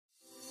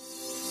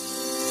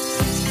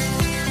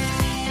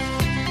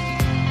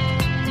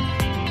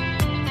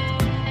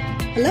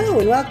Hello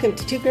and welcome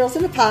to Two Girls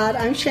in a Pod.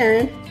 I'm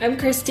Sharon. I'm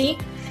Christy.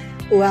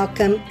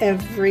 Welcome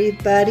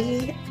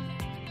everybody.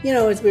 You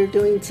know, as we were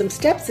doing some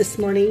steps this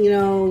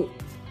morning,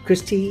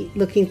 Christy,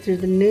 looking through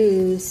the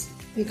news,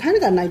 you kind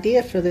of got an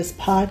idea for this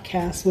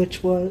podcast,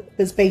 which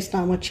was based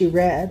on what you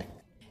read.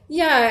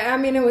 Yeah, I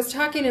mean, it was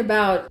talking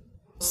about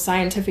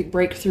scientific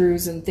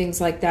breakthroughs and things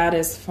like that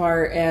as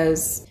far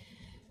as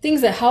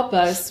things that help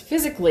us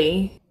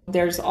physically.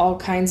 There's all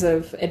kinds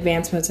of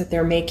advancements that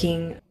they're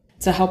making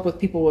to help with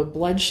people with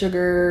blood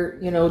sugar,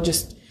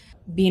 just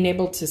being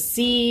able to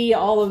see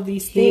all of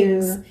these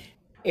things,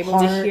 able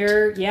to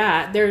hear.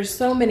 Yeah, there's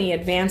so many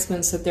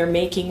advancements that they're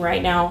making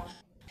right now.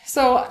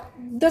 So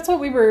that's what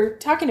we were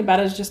talking about,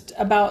 is just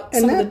about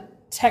some of the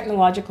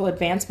technological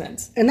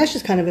advancements. And that's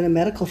just kind of in the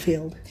medical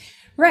field.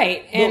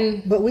 Right.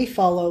 But we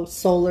follow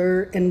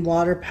solar and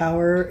water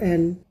power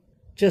and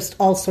just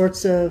all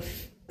sorts of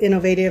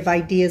innovative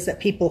ideas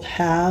that people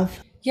have.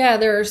 Yeah,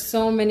 there are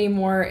so many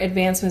more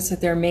advancements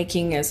that they're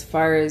making as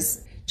far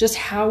as just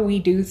how we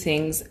do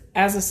things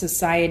as a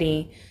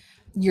society.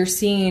 You're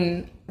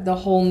seeing the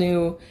whole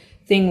new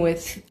thing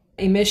with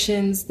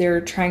emissions.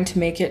 They're trying to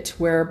make it to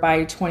where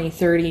by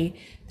 2030,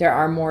 there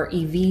are more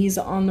EVs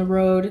on the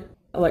road,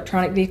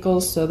 electronic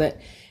vehicles, so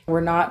that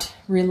we're not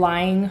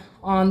relying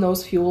on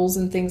those fuels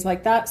and things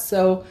like that.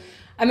 So,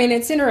 I mean,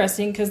 it's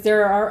interesting because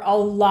there are a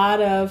lot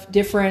of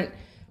different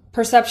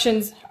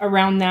perceptions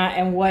around that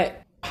and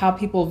how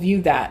people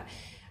view that.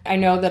 I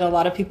know that a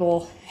lot of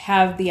people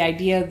have the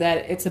idea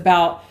that it's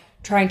about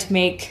trying to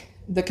make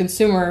the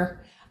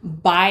consumer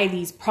buy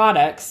these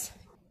products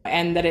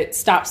and that it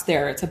stops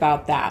there. It's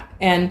about that.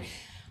 And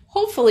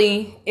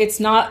hopefully it's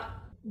not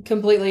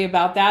completely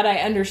about that. I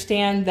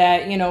understand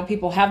that,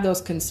 people have those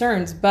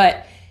concerns,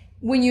 but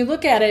when you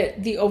look at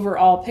it, the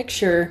overall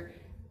picture,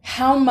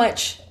 how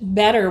much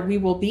better we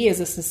will be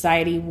as a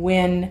society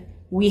when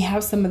we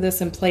have some of this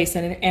in place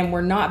and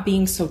we're not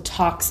being so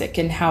toxic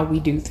in how we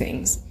do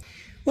things.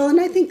 Well, and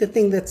I think the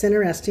thing that's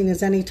interesting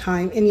is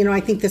anytime, and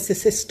I think this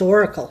is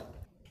historical,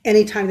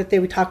 anytime that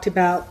we talked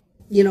about,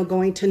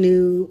 going to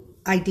new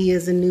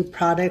ideas and new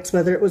products,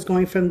 whether it was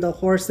going from the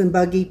horse and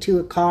buggy to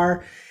a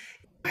car,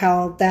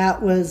 how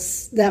that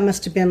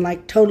must have been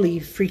like totally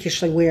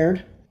freakishly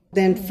weird.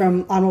 Then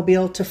from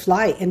automobile to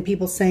flight, and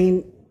people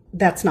saying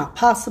that's not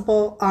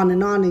possible, on,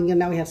 and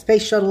now we have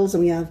space shuttles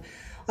and we have,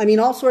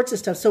 all sorts of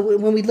stuff. So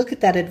when we look at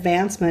that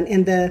advancement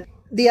and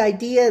the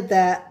idea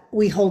that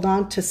we hold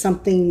on to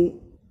something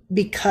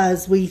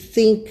because we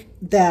think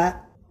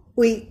that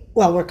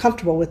we're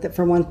comfortable with it,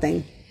 for one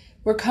thing.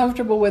 We're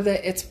comfortable with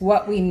it. It's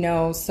what we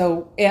know.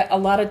 So a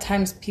lot of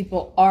times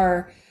people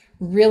are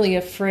really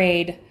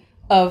afraid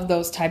of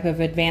those type of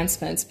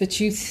advancements. But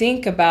you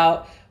think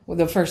about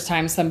the first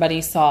time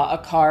somebody saw a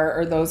car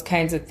or those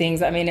kinds of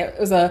things. I mean, it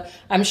was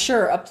I'm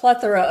sure, a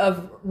plethora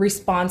of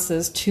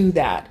responses to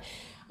that.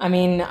 I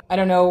mean, I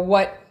don't know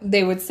what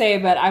they would say,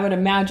 but I would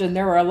imagine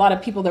there were a lot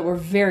of people that were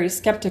very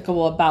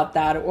skeptical about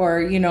that,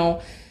 or,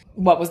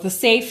 what was the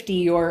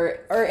safety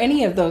or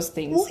any of those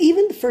things. Well,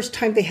 even the first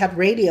time they had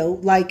radio,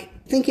 like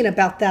thinking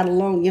about that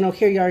alone,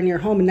 here you are in your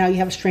home and now you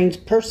have a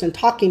strange person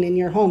talking in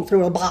your home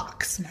through a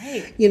box.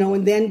 Right.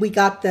 And then we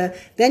got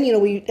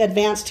we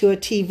advanced to a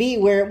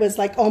TV where it was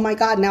like, oh my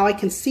God, now I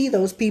can see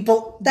those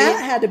people. That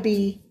had to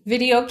be.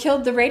 Video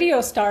killed the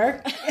radio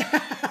star.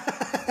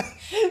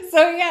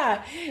 So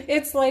yeah,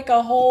 it's like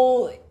a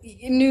whole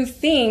new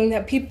thing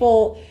that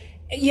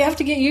you have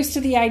to get used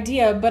to the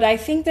idea, but I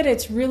think that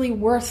it's really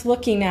worth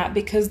looking at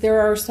because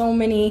there are so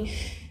many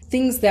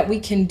things that we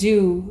can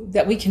do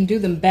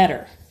them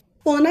better.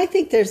 Well, and I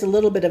think there's a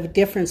little bit of a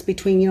difference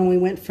between, we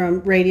went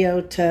from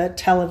radio to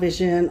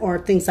television or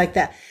things like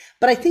that.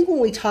 But I think when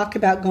we talk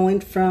about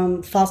going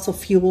from fossil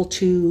fuel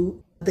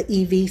to the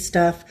EV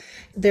stuff,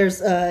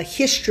 there's a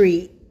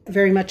history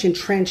very much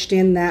entrenched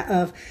in that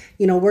of,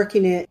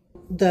 working at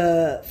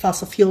the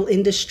fossil fuel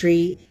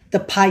industry, the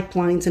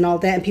pipelines and all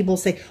that. And people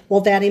say,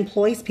 well, that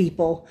employs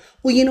people.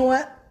 Well, you know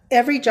what?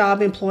 Every job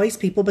employs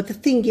people. But the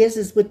thing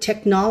is with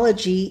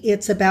technology,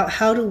 it's about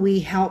how do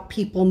we help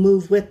people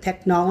move with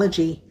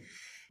technology.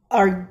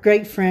 Our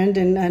great friend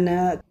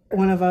and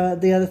one of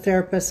the other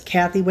therapists,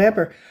 Kathy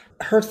Weber,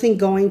 her thing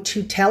going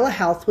to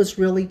telehealth was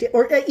really,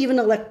 or even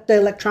the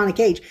electronic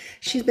age.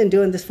 She's been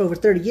doing this for over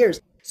 30 years.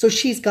 So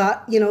she's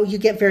got, you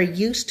get very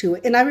used to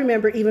it. And I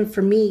remember even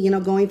for me,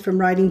 going from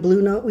writing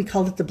Blue Note, we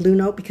called it the Blue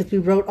Note because we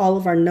wrote all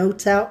of our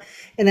notes out.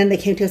 And then they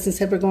came to us and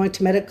said, we're going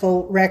to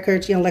medical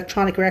records,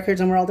 electronic records.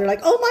 And we're all there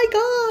like, oh my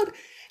God.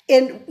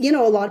 And,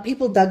 a lot of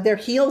people dug their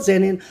heels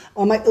in and,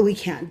 we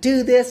can't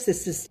do this.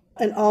 This is,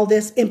 and all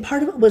this. And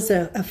part of it was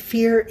a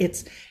fear.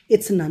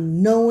 It's an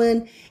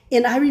unknown.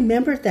 And I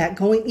remember that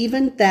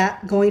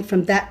going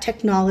from that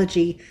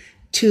technology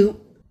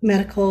to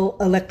medical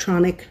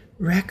electronic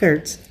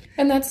records.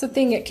 And that's the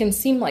thing, it can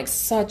seem like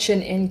such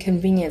an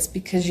inconvenience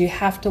because you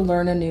have to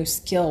learn a new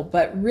skill.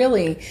 But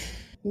really,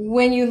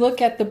 when you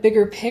look at the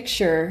bigger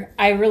picture,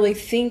 I really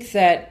think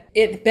that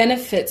it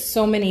benefits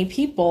so many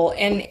people.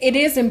 And it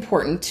is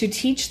important to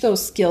teach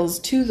those skills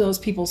to those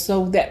people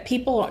so that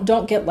people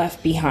don't get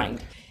left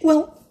behind.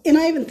 Well, And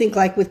I even think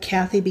like with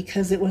Kathy,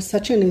 because it was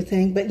such a new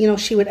thing, but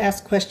she would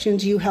ask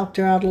questions. You helped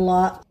her out a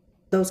lot,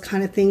 those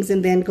kind of things.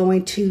 And then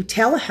going to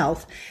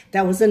telehealth,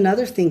 that was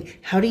another thing.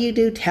 How do you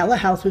do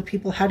telehealth with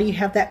people? How do you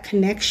have that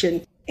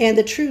connection? And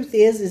the truth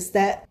is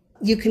that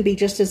you can be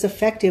just as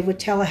effective with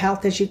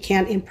telehealth as you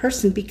can in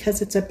person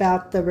because it's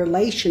about the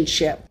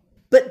relationship.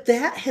 But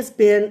that has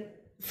been,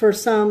 for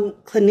some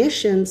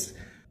clinicians,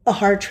 a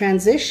hard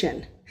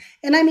transition.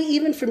 And I mean,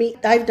 even for me,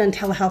 I've done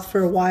telehealth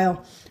for a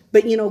while,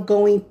 but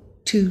going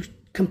to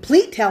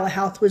complete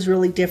telehealth was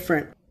really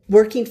different.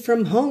 Working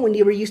from home when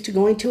you were used to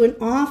going to an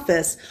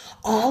office,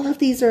 all of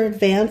these are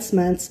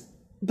advancements,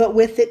 but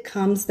with it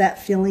comes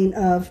that feeling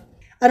of,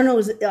 I don't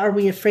know, are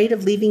we afraid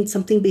of leaving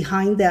something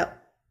behind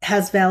that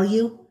has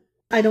value?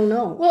 I don't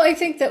know. Well, I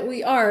think that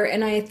we are.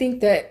 And I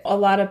think that a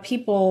lot of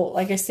people,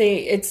 like I say,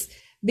 it's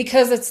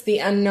because it's the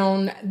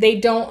unknown. They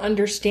don't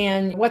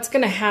understand what's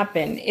going to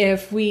happen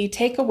if we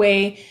take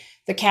away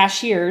the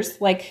cashiers.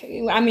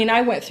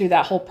 I went through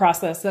that whole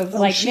process of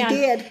she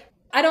did.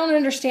 I don't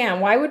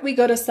understand. Why would we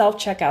go to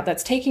self-checkout?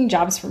 That's taking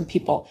jobs from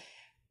people.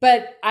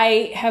 But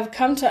I have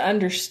come to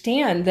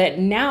understand that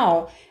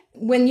now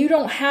when you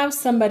don't have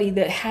somebody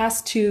that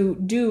has to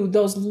do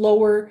those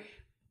lower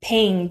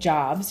paying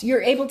jobs,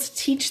 you're able to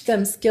teach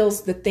them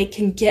skills that they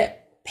can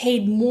get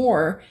paid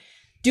more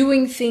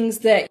doing things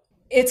that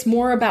it's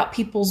more about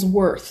people's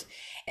worth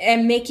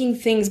and making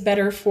things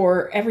better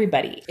for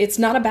everybody. It's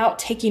not about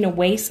taking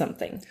away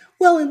something.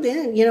 Well, and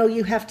then,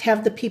 you have to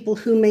have the people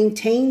who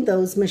maintain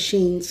those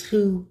machines,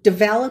 who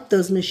develop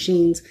those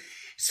machines.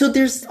 So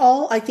there's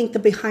all, I think, the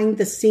behind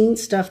the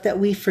scenes stuff that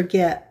we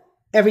forget.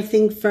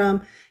 Everything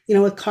from,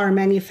 with car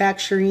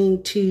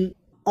manufacturing to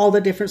all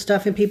the different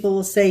stuff. And people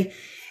will say,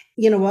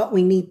 you know what,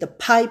 we need the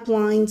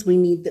pipelines, we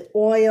need the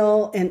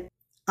oil. And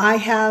I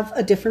have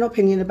a different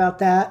opinion about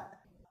that.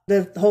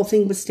 The whole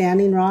thing with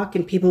Standing Rock,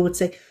 and people would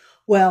say,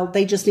 well,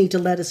 they just need to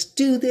let us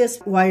do this.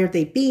 Why are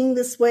they being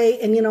this way?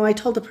 And, I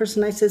told the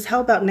person, I says, how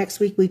about next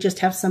week we just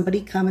have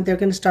somebody come and they're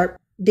going to start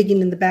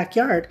digging in the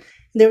backyard.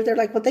 And they're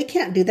like, well, they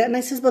can't do that. And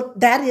I says, well,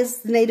 that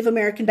is the Native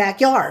American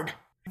backyard.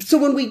 So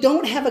when we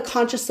don't have a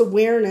conscious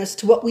awareness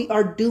to what we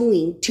are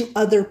doing to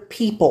other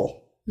people,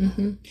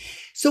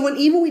 so when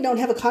even we don't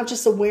have a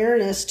conscious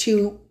awareness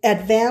to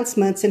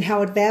advancements and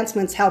how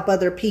advancements help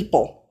other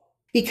people,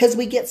 because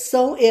we get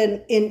so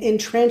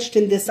entrenched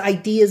in these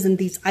ideas and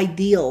these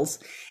ideals,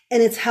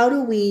 and it's how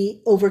do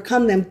we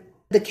overcome them?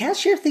 The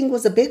cashier thing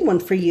was a big one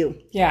for you.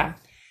 Yeah.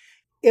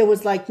 It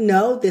was like,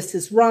 no, this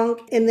is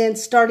wrong. And then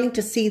starting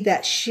to see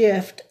that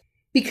shift,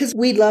 because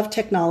we love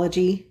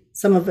technology.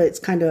 Some of it's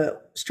kind of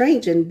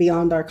strange and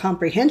beyond our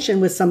comprehension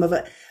with some of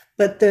it.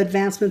 But the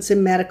advancements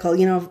in medical,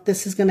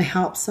 this is going to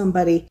help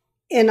somebody.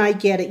 And I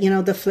get it.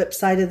 The flip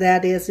side of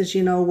that is,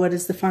 what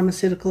is the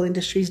pharmaceutical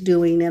industries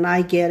doing? And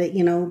I get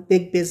it,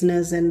 big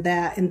business and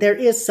that. And there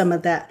is some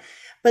of that.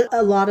 But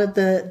a lot of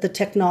the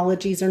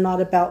technologies are not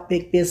about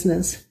big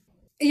business.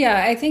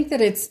 Yeah, I think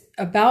that it's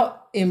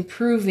about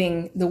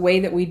improving the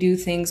way that we do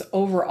things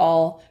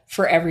overall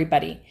for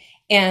everybody.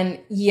 And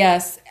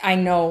yes, I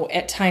know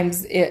at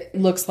times it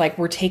looks like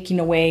we're taking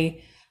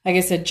away, like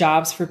I said,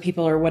 jobs for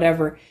people or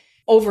whatever.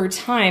 Over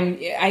time,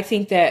 I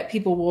think that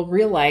people will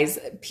realize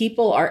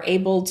people are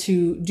able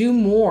to do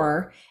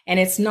more, and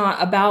it's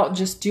not about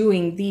just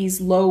doing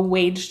these low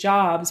wage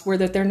jobs where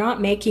that they're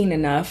not making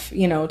enough,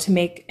 to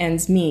make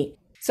ends meet.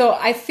 So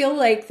I feel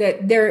like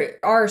that there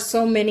are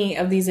so many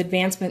of these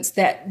advancements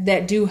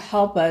that do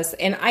help us.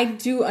 And I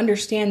do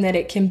understand that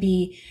it can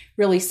be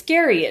really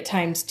scary at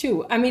times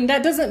too. I mean,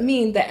 that doesn't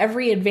mean that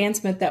every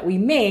advancement that we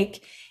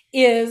make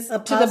is to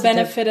the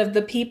benefit of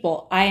the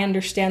people. I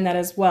understand that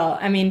as well.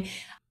 I mean,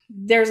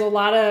 there's a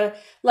lot of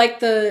like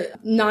the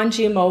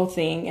non-GMO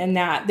thing and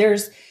that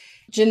there's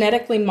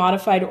genetically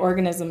modified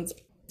organisms.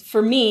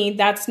 For me,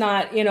 that's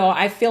not,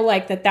 I feel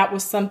like that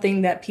was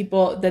something that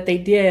they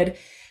did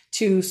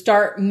to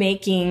start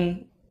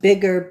making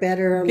bigger,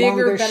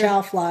 longer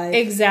shelf life.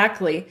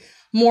 Exactly.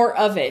 More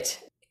of it.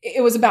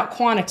 It was about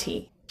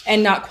quantity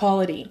and not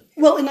quality.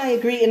 Well, and I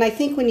agree. And I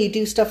think when you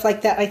do stuff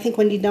like that, I think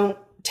when you don't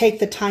take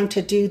the time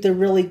to do the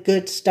really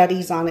good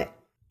studies on it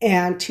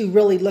and to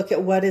really look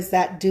at what is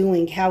that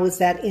doing, how is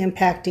that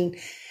impacting,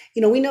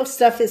 we know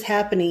stuff is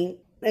happening.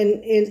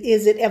 And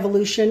is it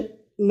evolution?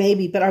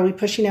 Maybe. But are we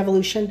pushing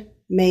evolution?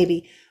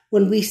 Maybe.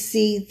 When we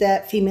see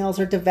that females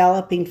are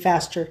developing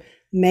faster,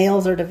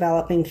 males are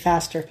developing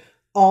faster,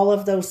 all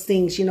of those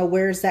things,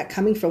 where is that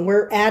coming from?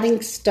 We're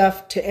adding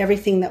stuff to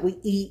everything that we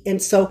eat.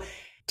 And so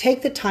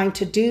take the time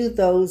to do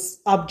those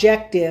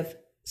objective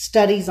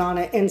studies on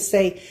it and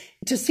say,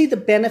 to see the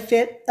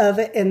benefit of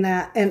it and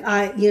that. And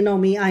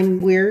me,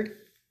 I'm weird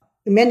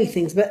in many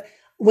things, but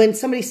when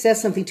somebody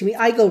says something to me,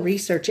 I go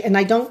research and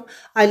I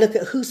look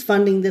at who's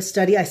funding this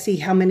study. I see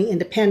how many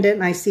independent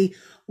and I see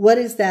what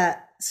is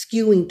that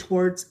skewing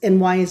towards and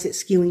why is it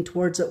skewing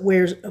towards it?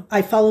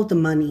 I follow the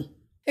money.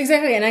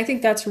 Exactly. And I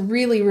think that's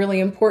really, really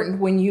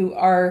important when you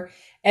are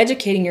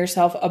educating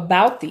yourself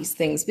about these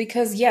things,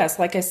 because yes,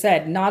 like I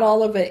said, not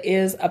all of it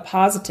is a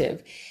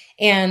positive.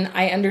 And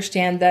I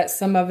understand that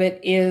some of it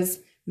is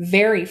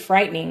very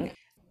frightening.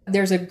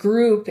 There's a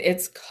group,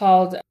 it's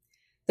called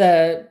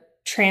the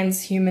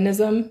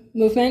Transhumanism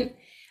Movement.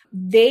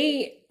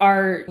 They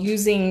are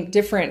using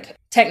different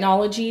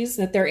technologies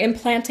that they're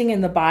implanting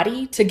in the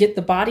body to get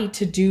the body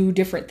to do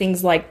different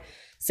things like,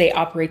 say,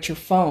 operate your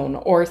phone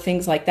or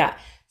things like that.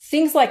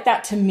 Things like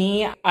that to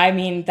me, I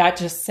mean, that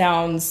just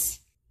sounds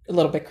a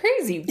little bit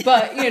crazy,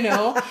 but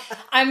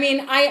I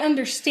mean, I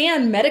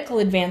understand medical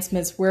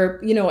advancements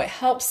where, it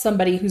helps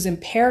somebody who's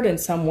impaired in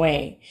some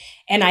way.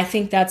 And I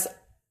think that's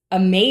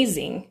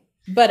amazing.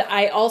 But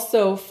I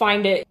also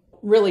find it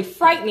really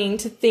frightening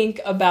to think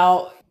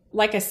about,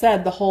 like I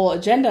said, the whole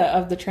agenda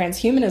of the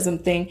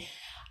transhumanism thing.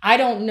 I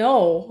don't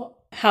know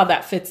how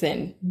that fits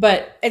in,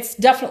 but it's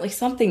definitely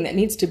something that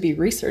needs to be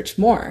researched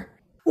more.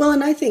 Well,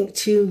 and I think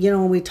too,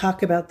 when we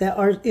talk about that,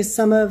 is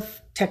some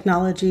of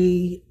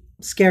technology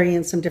scary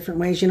in some different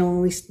ways?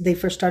 When they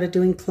first started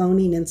doing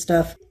cloning and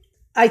stuff,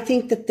 I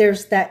think that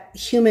there's that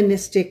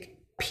humanistic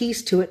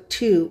piece to it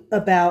too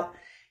about,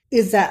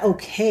 is that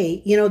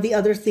okay? The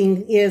other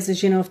thing is,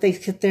 if they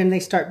sit there and they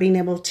start being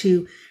able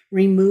to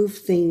remove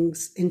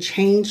things and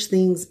change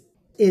things,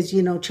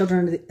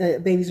 children,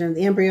 babies are in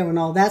the embryo and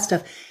all that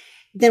stuff.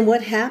 Then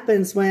what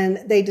happens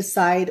when they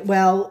decide,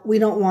 well, we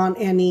don't want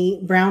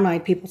any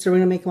brown-eyed people, so we're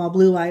going to make them all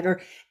blue-eyed?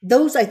 Or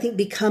those, I think,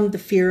 become the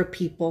fear of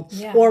people.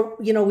 Yeah. Or,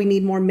 we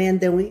need more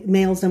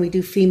males than we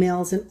do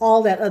females, and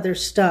all that other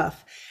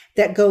stuff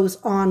that goes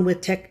on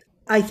with tech.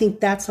 I think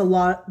that's a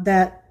lot,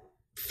 that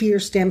fear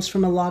stems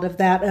from a lot of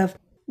that, of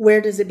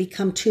where does it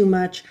become too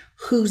much?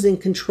 Who's in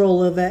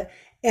control of it?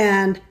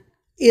 And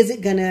is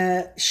it going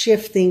to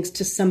shift things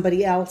to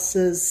somebody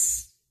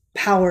else's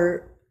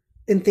power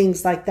and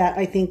things like that?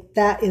 I think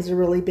that is a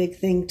really big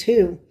thing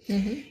too.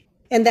 Mm-hmm.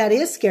 And that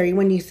is scary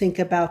when you think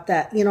about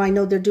that. I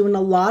know they're doing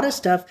a lot of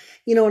stuff,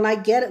 and I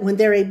get it when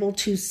they're able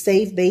to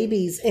save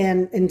babies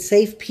and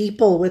save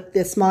people with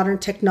this modern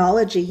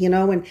technology,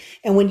 and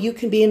when you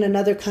can be in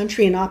another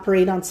country and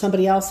operate on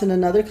somebody else in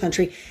another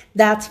country,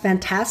 that's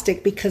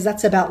fantastic because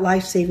that's about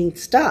life-saving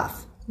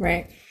stuff.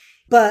 Right.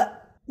 But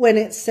when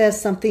it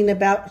says something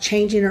about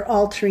changing or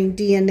altering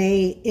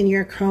DNA in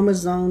your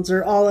chromosomes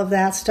or all of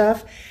that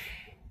stuff,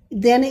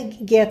 then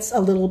it gets a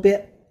little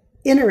bit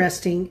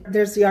interesting.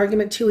 There's the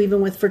argument too,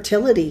 even with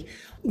fertility,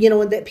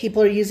 that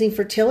people are using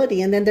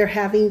fertility and then they're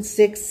having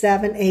 6,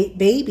 7, 8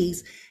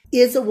 babies.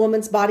 Is a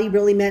woman's body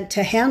really meant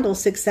to handle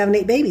 6, 7,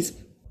 8 babies?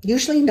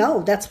 Usually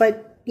no. That's why,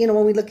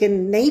 when we look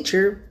in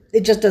nature,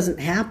 it just doesn't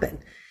happen.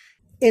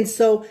 And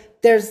so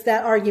there's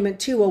that argument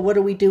too. Well, what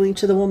are we doing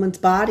to the woman's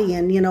body?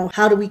 And,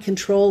 how do we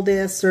control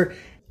this? Or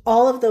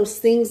all of those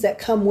things that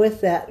come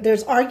with that.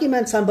 There's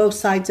arguments on both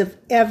sides of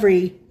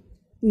every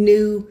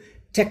new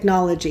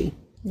technology.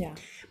 Yeah.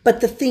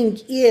 But the thing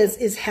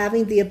is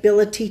having the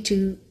ability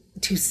to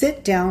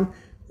sit down,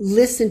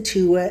 listen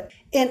to it.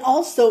 And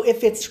also,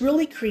 if it's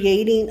really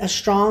creating a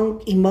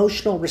strong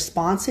emotional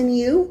response in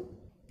you,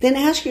 then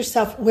ask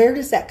yourself, where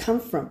does that come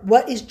from?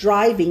 What is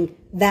driving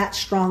that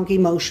strong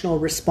emotional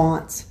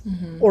response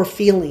or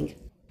feeling?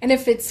 And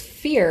if it's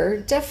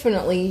fear,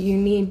 definitely you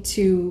need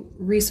to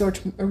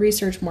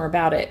research more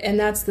about it. And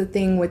that's the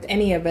thing with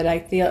any of it.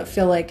 I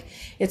feel like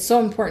it's so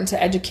important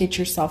to educate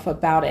yourself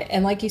about it.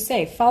 And like you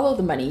say, follow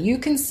the money. You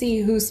can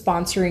see who's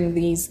sponsoring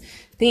these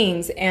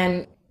things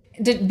and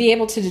be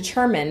able to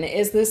determine,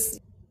 is this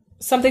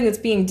something that's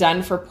being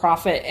done for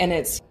profit and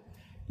it's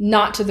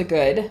not to the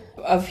good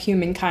of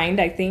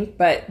humankind, I think.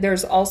 But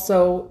there's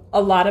also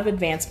a lot of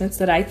advancements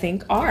that I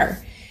think are.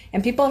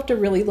 And people have to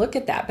really look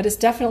at that. But it's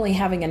definitely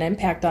having an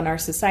impact on our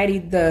society.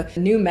 The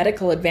new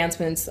medical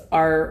advancements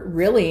are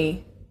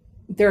really,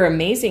 they're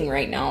amazing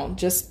right now.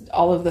 Just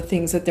all of the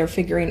things that they're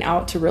figuring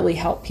out to really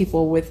help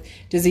people with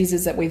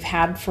diseases that we've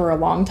had for a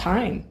long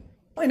time.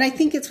 And I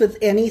think it's with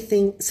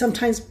anything,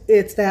 sometimes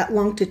it's that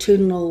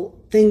longitudinal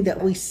thing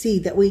that we see,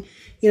 that we,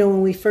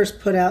 when we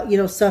first put out,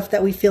 stuff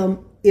that we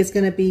feel is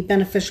going to be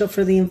beneficial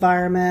for the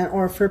environment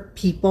or for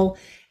people.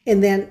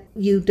 And then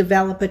you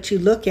develop it, you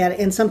look at it,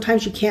 and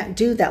sometimes you can't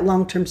do that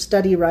long-term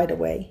study right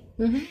away.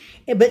 Mm-hmm.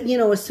 But,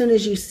 as soon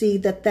as you see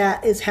that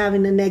that is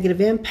having a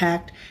negative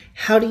impact,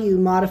 how do you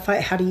modify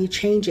it? How do you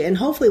change it? And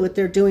hopefully what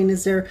they're doing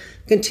is they're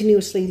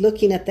continuously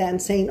looking at that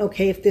and saying,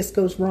 okay, if this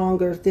goes wrong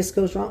or if this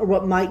goes wrong or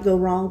what might go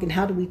wrong, and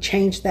how do we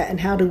change that and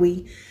how do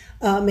we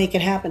make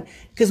it happen?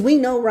 Because we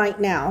know right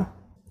now,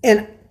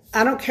 and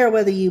I don't care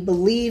whether you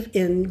believe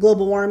in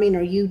global warming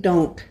or you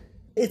don't,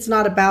 it's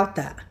not about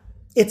that.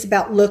 It's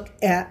about look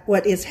at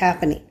what is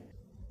happening.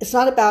 It's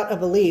not about a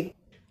belief.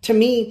 To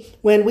me,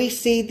 when we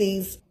see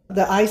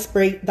the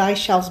ice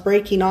shelves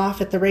breaking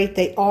off at the rate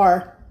they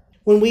are,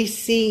 when we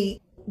see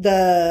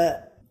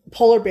the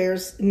polar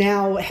bears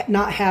now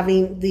not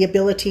having the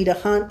ability to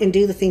hunt and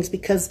do the things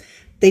because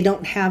they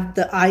don't have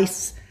the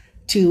ice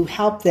to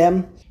help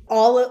them,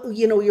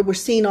 we're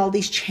seeing all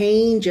these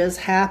changes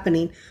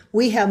happening.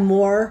 We have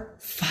more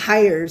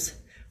fires.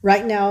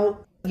 Right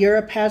now,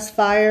 Europe has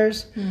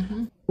fires.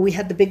 Mm-hmm. We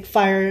had the big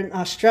fire in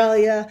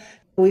Australia.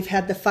 We've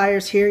had the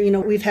fires here.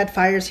 We've had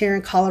fires here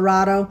in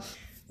Colorado.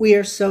 We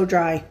are so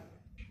dry.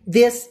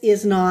 This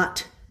is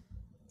not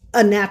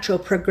a natural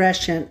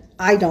progression.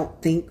 I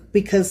don't think,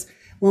 because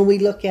when we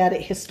look at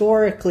it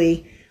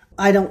historically,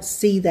 I don't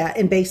see that.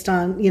 And based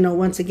on,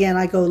 once again,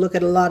 I go look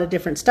at a lot of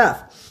different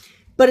stuff.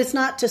 But it's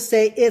not to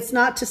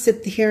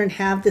sit here and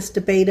have this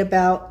debate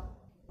about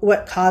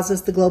what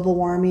causes the global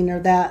warming or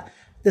that.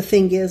 The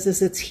thing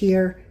is it's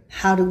here.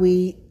 How do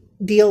we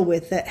deal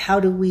with it?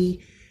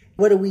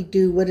 What do we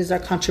do? What is our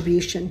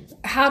contribution?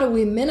 How do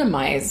we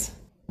minimize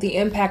the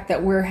impact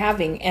that we're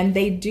having? And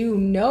they do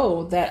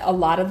know that a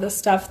lot of the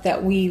stuff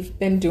that we've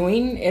been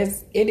doing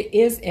is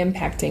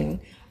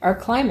impacting our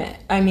climate.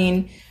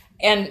 I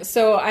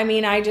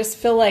just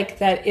feel like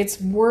that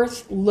it's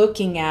worth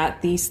looking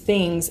at these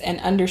things and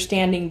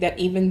understanding that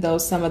even though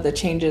some of the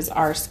changes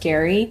are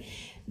scary,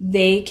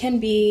 they can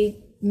be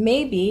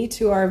maybe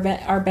to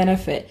our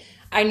benefit.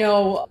 I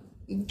know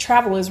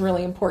travel is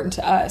really important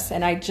to us.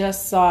 And I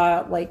just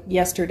saw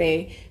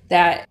yesterday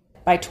that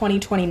by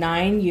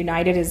 2029,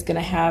 United is going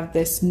to have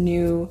this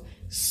new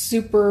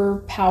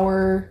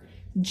superpower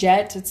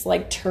jet. It's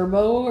like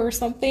turbo or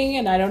something.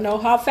 And I don't know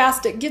how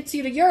fast it gets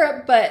you to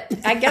Europe, but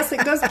I guess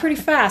it goes pretty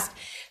fast.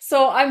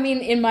 So,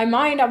 in my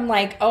mind, I'm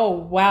like, oh,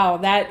 wow,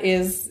 that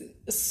is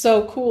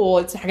so cool.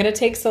 It's not going to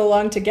take so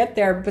long to get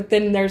there. But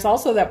then there's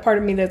also that part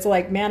of me that's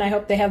like, man, I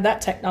hope they have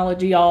that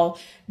technology all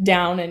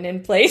down and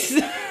in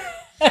place.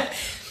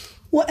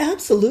 Well,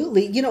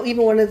 absolutely.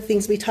 Even one of the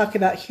things we talk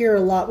about here a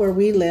lot where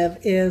we live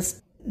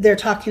is they're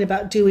talking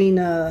about doing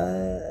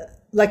a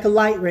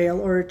light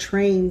rail or a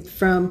train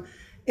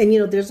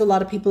and there's a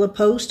lot of people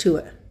opposed to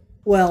it.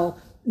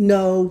 Well,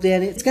 no,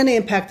 then it's going to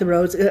impact the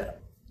roads.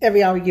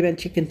 Every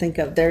argument you can think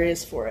of, there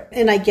is for it.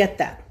 And I get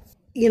that.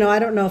 I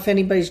don't know if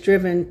anybody's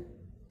driven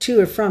to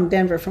or from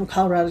Denver from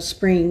Colorado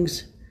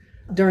Springs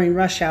during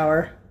rush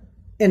hour,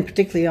 and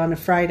particularly on a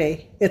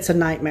Friday. It's a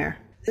nightmare.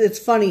 It's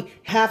funny,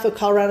 half of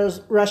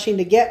Colorado's rushing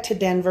to get to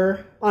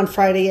Denver on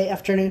Friday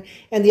afternoon,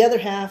 and the other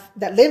half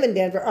that live in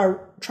Denver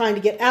are trying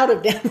to get out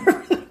of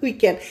Denver for the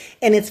weekend.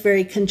 And it's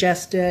very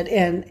congested,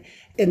 and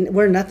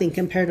we're nothing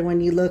compared to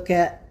when you look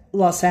at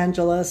Los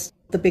Angeles,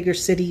 the bigger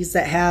cities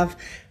that have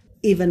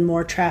even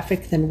more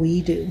traffic than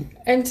we do.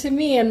 And to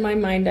me, in my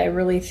mind, I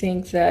really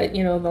think that,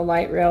 the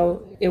light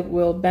rail, it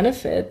will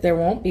benefit. There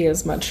won't be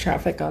as much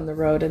traffic on the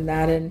road and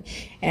that, and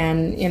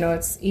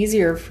it's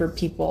easier for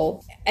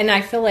people. And I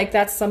feel like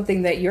that's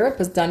something that Europe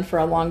has done for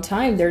a long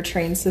time. Their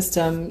train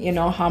system,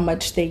 how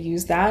much they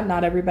use that.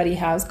 Not everybody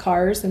has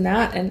cars and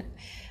that. And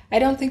I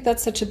don't think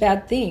that's such a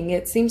bad thing.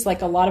 It seems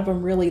like a lot of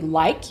them really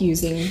like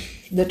using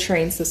the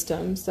train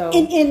system. So.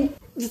 And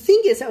the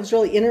thing is, that was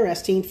really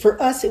interesting.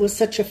 For us, it was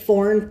such a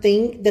foreign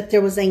thing that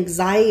there was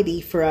anxiety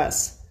for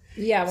us.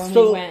 Yeah, when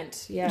we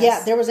went. Yes.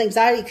 Yeah, there was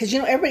anxiety because,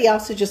 everybody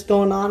else is just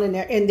going on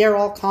and they're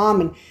all calm.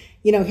 And,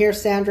 here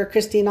Sandra,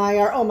 Christy, and I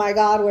are, oh my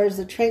God, where's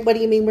the train? What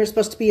do you mean we're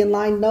supposed to be in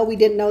line? No, we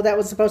didn't know that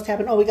was supposed to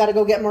happen. Oh, we got to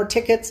go get more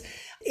tickets.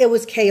 It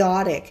was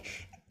chaotic.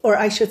 Or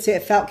I should say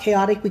it felt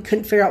chaotic. We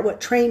couldn't figure out what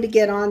train to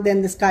get on.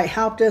 Then this guy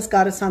helped us,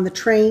 got us on the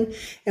train,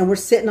 and we're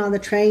sitting on the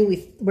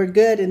train. We're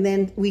good. And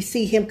then we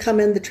see him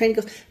come in the train.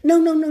 He goes, no,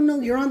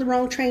 you're on the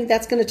wrong train.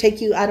 That's going to take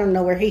you, I don't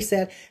know where he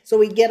said. So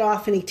we get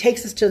off and he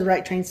takes us to the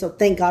right train. So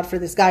thank God for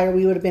this guy, or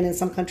we would have been in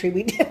some country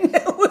we didn't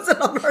know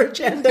wasn't on our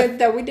agenda.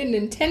 That we didn't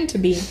intend to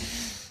be.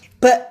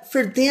 But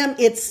for them,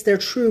 it's their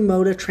true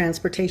mode of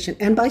transportation,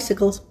 and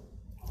bicycles.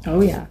 Oh,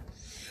 yeah.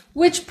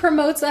 Which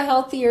promotes a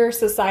healthier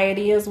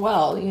society as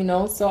well,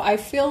 So I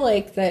feel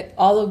like that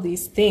all of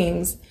these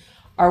things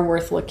are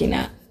worth looking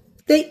at.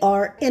 They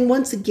are. And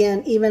once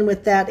again, even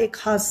with that, it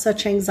caused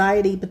such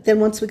anxiety. But then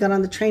once we got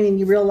on the train and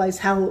you realize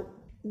how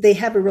they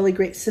have a really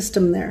great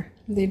system there.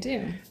 They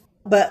do.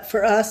 But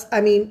for us,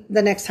 the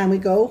next time we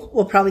go,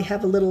 we'll probably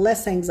have a little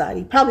less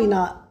anxiety. Probably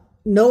not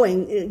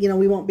knowing,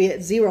 we won't be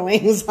at zero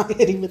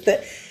anxiety with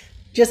it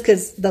just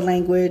because the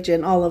language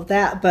and all of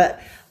that.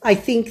 But I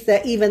think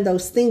that even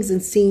those things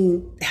and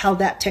seeing how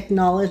that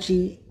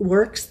technology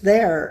works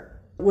there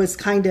was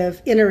kind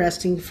of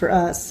interesting for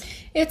us.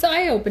 It's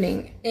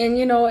eye-opening. And,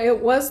 it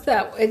was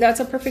that's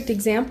a perfect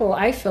example,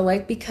 I feel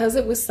like, because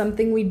it was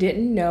something we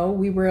didn't know.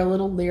 We were a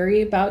little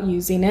leery about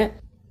using it.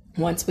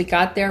 Once we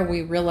got there,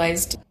 we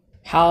realized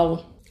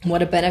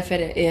what a benefit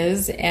it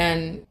is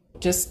and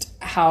just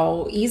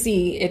how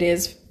easy it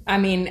is.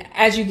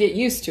 As you get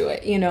used to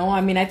it,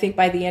 I think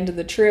by the end of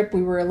the trip,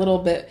 we were a little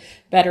bit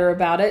better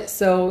about it.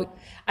 So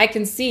I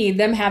can see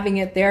them having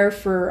it there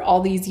for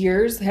all these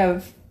years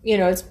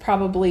it's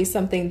probably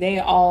something they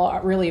all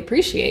really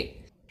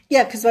appreciate.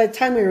 Yeah, because by the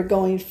time we were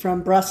going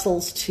from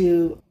Brussels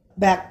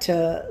back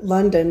to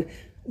London,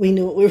 we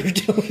knew what we were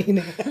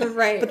doing.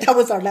 Right. But that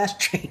was our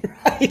last train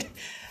ride.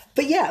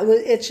 But yeah,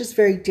 it's just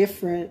very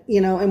different,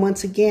 and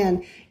once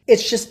again,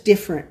 it's just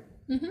different.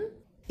 Mm-hmm.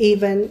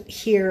 Even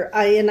here,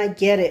 I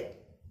get it.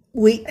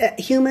 We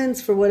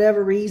humans, for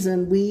whatever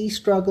reason, we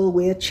struggle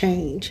with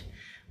change.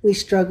 We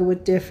struggle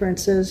with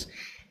differences.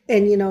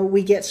 And,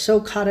 we get so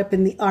caught up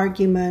in the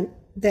argument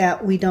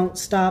that we don't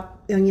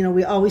stop. And,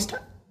 we always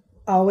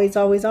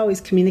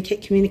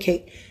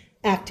communicate,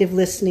 active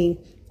listening,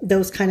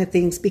 those kind of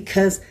things.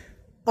 Because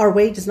our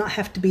way does not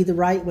have to be the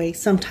right way.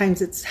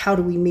 Sometimes it's how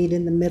do we meet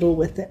in the middle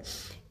with it.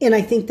 And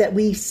I think that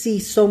we see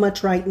so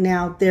much right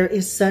now. There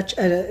is such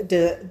a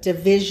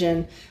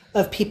division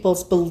of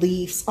people's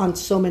beliefs on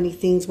so many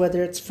things,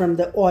 whether it's from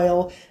the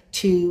oil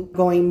to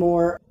going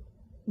more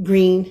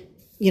green,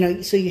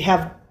 so you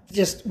have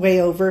just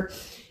way over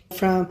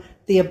from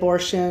the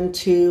abortion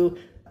to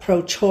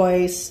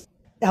pro-choice,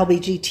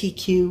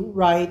 LGBTQ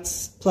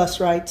rights, plus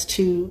rights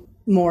to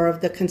more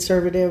of the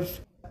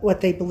conservative,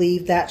 what they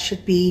believe that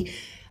should be.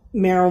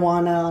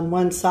 Marijuana on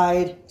one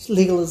side,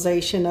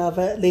 legalization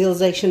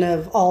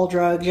of all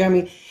drugs. I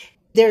mean,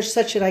 there's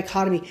such a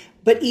dichotomy.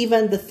 But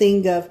even the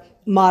thing of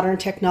modern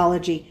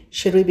technology,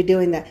 should we be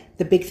doing that?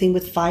 The big thing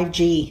with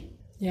 5G.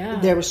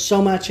 Yeah. There was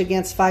so much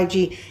against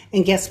 5G.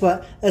 And guess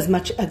what? As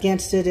much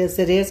against it as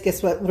it is,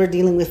 guess what? We're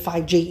dealing with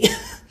 5G.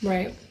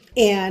 Right.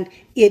 And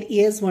it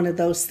is one of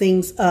those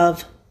things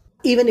of,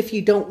 even if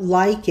you don't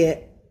like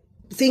it,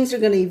 things are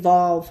going to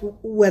evolve,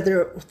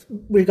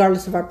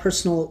 regardless of our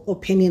personal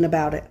opinion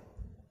about it.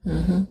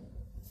 Mm-hmm.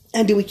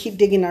 And do we keep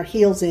digging our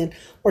heels in,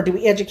 or do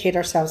we educate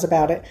ourselves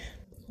about it?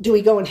 Do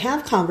we go and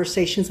have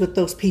conversations with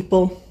those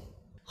people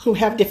who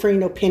have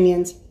differing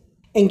opinions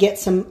and get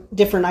some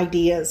different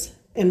ideas?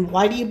 And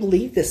why do you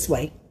believe this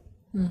way?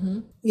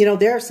 Mm-hmm.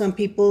 There are some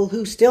people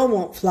who still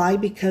won't fly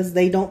because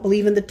they don't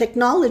believe in the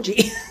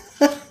technology.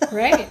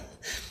 Right.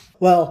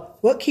 Well,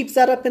 what keeps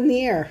that up in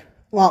the air?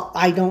 Well,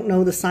 I don't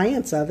know the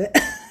science of it.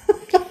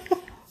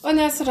 And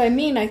that's what I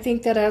mean. I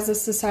think that as a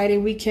society,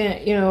 we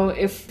can't,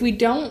 if we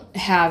don't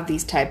have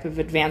these type of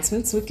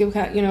advancements, we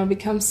can,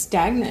 become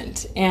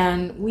stagnant.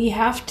 And we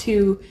have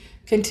to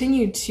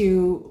continue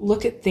to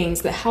look at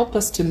things that help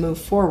us to move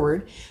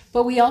forward.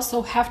 But we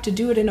also have to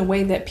do it in a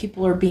way that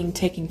people are being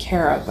taken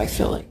care of, I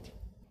feel like.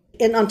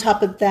 And on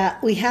top of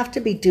that, we have to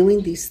be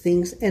doing these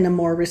things in a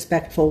more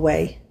respectful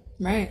way.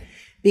 Right.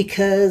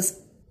 Because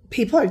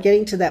people are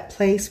getting to that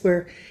place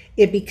where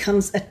it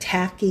becomes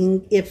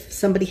attacking if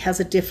somebody has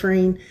a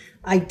differing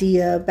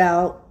idea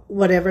about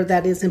whatever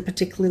that is, and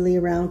particularly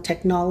around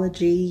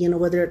technology,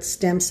 whether it's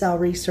stem cell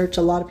research.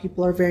 A lot of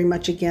people are very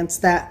much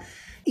against that.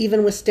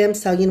 Even with stem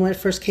cell, when it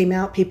first came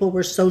out, people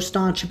were so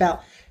staunch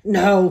about,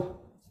 no,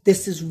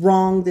 this is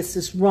wrong, this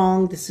is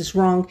wrong, this is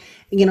wrong.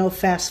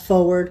 Fast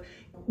forward,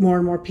 more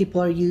and more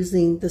people are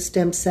using the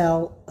stem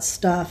cell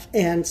stuff.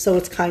 And so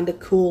it's kind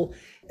of cool.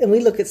 And we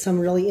look at some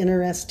really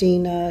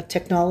interesting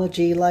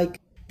technology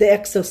like the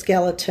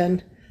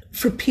exoskeleton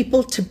for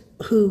people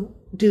who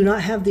do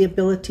not have the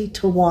ability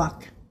to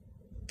walk.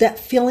 That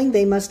feeling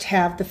they must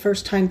have the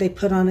first time they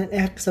put on an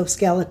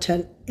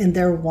exoskeleton and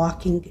they're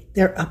walking,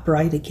 they're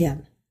upright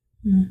again.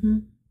 Mm-hmm.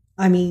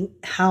 I mean,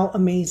 how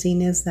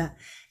amazing is that?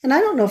 And I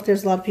don't know if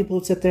there's a lot of people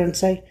who sit there and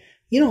say,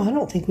 I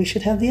don't think we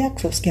should have the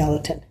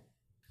exoskeleton.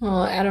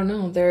 Well, I don't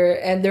know.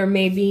 There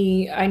may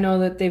be, I know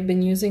that they've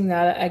been using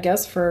that, I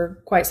guess,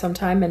 for quite some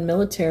time in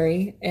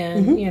military.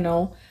 And,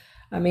 mm-hmm.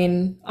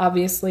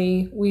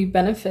 Obviously we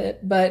benefit,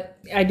 but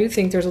I do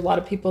think there's a lot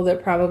of people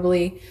that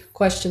probably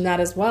question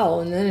that as well.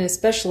 And then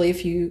especially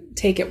if you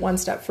take it one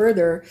step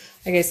further,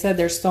 like I said,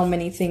 there's so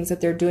many things that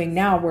they're doing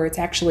now where it's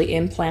actually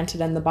implanted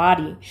in the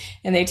body.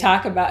 And they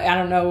talk about, I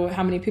don't know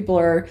how many people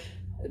are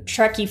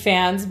Trekkie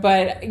fans,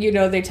 but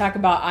they talk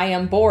about I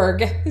am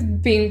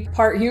Borg being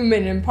part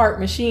human and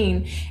part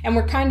machine, and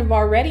we're kind of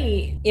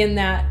already in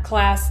that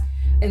class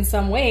in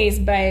some ways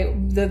by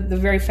the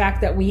very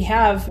fact that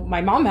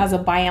my mom has a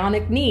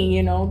bionic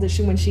knee,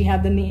 when she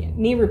had the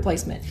knee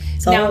replacement.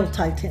 It's all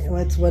titanium.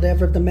 It's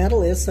whatever the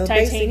metal is. So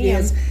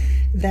titanium. Basically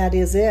that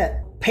is it.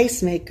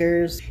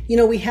 Pacemakers.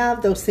 We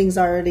have those things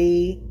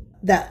already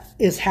that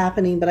is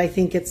happening, but I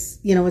think it's,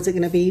 is it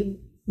going to be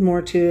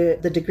more to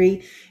the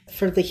degree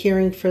for the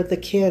hearing for the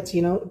kids?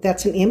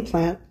 That's an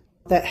implant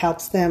that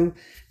helps them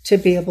to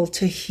be able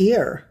to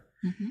hear.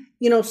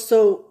 Mm-hmm.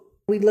 So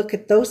we look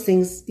at those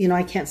things,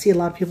 I can't see a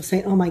lot of people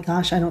saying, oh my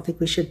gosh, I don't think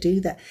we should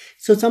do that.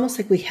 So it's almost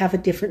like we have a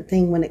different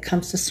thing when it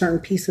comes to certain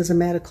pieces of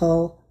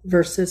medical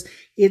versus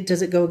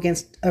does it go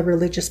against a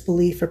religious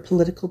belief or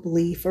political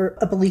belief or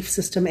a belief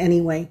system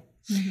anyway?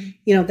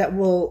 Mm-hmm. That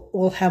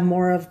we'll have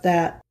more of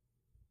that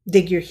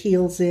dig your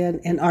heels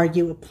in and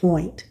argue a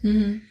point.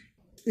 Mm-hmm.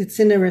 It's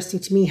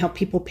interesting to me how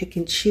people pick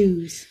and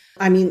choose.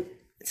 I mean,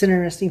 it's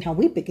interesting how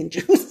we pick and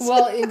choose.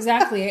 Well,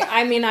 exactly.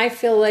 I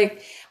feel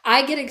like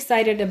I get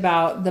excited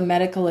about the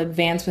medical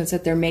advancements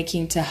that they're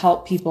making to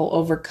help people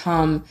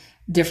overcome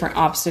different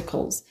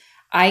obstacles.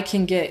 I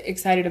can get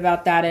excited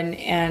about that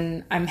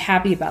and I'm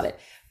happy about it.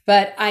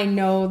 But I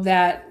know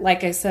that,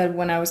 like I said,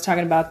 when I was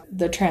talking about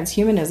the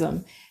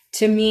transhumanism,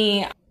 to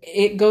me,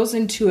 it goes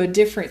into a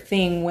different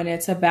thing when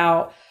it's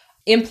about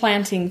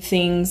implanting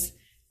things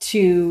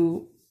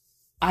to,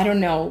 I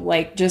don't know,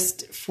 like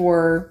just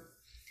for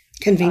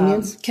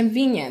convenience.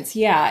 Convenience.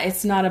 Yeah.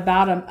 It's not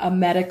about a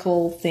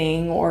medical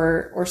thing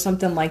or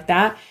something like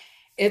that.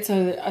 It's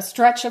a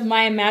stretch of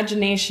my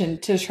imagination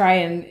to try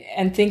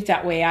and think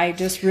that way. I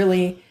just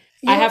really,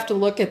 I have to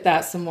look at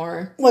that some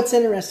more. What's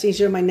interesting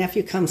is, my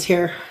nephew comes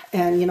here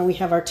and, we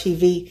have our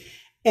TV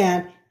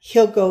and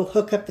he'll go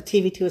hook up the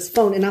TV to his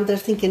phone. And I'm there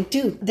thinking,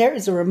 dude, there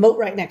is a remote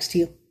right next to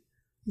you.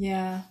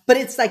 Yeah. But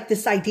it's like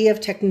this idea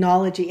of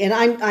technology. And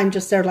I'm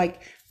just there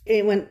like,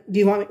 do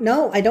you want me?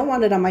 No, I don't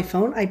want it on my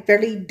phone. I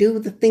barely do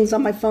the things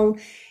on my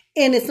phone.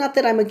 And it's not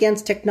that I'm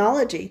against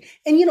technology.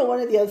 And, one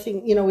of the other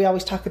things, we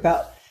always talk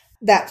about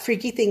that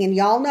freaky thing, and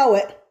y'all know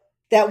it,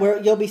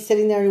 that you'll be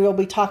sitting there and we'll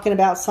be talking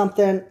about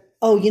something.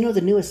 Oh,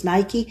 the newest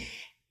Nike.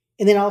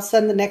 And then all of a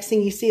sudden the next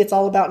thing you see, it's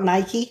all about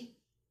Nike.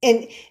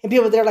 And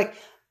people, they're like,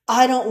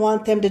 I don't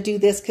want them to do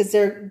this because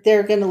they're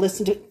going to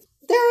listen to it.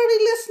 They're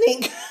already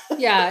listening.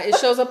 Yeah, it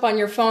shows up on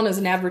your phone as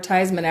an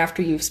advertisement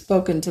after you've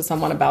spoken to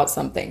someone about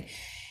something.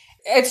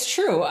 It's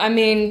true. I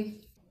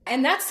mean,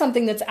 and that's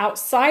something that's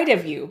outside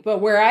of you. But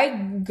where I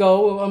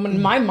go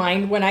in my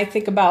mind when I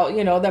think about,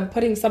 them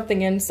putting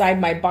something inside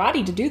my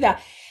body to do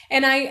that.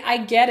 And I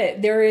get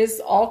it. There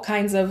is all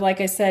kinds of, like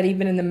I said,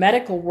 even in the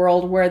medical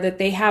world where that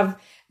they have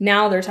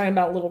now they're talking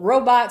about little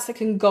robots that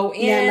can go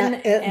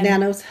in.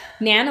 Nanos.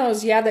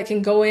 Nanos, yeah, that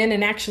can go in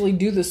and actually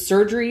do the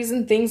surgeries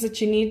and things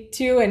that you need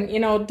to. And,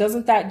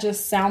 doesn't that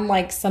just sound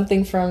like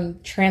something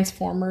from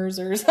Transformers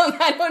or something?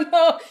 I don't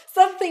know.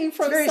 Something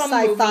from very some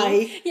sci-fi.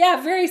 movie.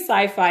 Yeah, very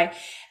sci-fi.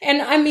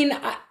 And I mean,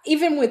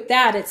 even with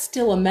that, it's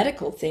still a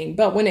medical thing.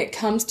 But when it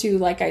comes to,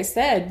 like I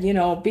said,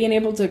 being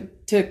able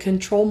to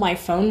control my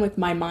phone with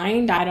my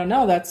mind, I don't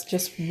know. That's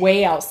just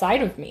way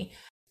outside of me.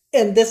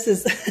 And this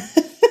is...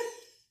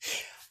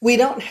 We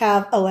don't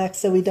have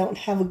Alexa. We don't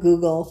have a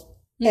Google.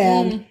 Mm-hmm.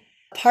 And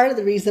part of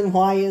the reason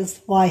why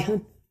is why?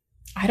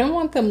 I don't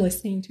want them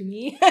listening to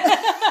me.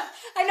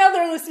 I know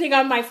they're listening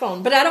on my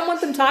phone, but I don't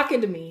want them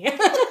talking to me.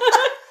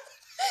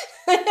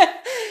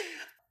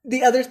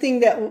 The other thing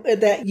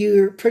that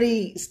you're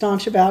pretty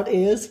staunch about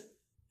is?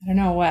 I don't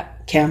know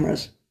what.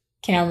 Cameras.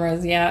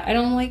 Cameras, yeah. I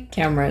don't like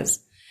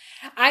cameras.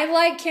 I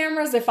like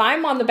cameras if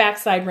I'm on the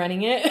backside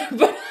running it,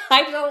 but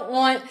I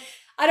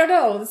don't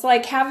know. It's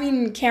like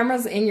having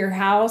cameras in your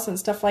house and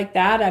stuff like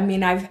that. I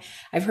mean, I've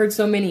heard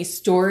so many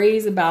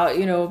stories about,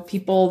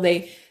 people,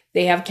 they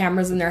have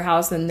cameras in their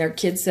house and their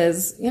kid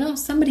says,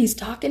 somebody's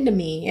talking to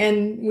me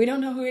and we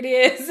don't know who it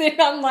is. And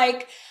I'm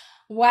like,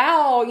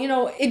 wow,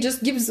 it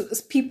just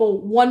gives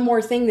people one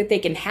more thing that they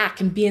can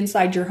hack and be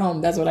inside your home.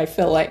 That's what I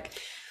feel like.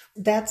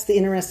 That's the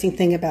interesting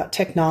thing about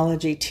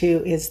technology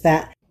too, is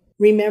that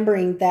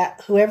remembering that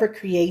whoever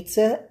creates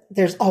it,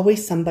 there's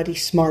always somebody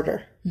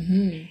smarter.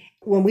 Mm-hmm.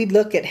 When we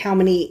look at how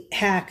many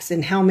hacks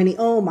and how many,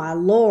 oh my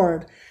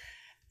Lord,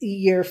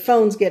 your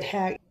phones get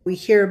hacked. We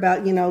hear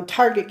about,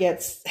 Target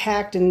gets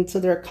hacked and so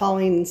they're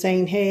calling and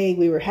saying, hey,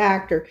 we were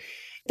hacked, or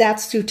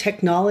that's through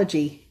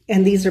technology.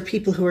 And these are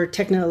people who are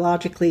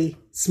technologically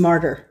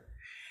smarter.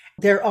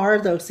 There are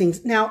those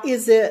things. Now,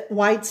 is it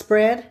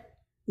widespread?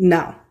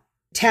 No.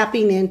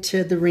 Tapping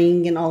into the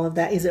ring and all of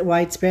that, is it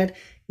widespread?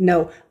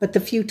 No. But the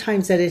few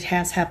times that it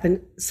has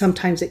happened,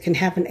 sometimes it can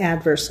have an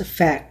adverse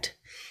effect.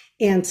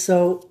 And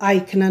so I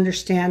can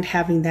understand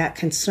having that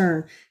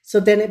concern.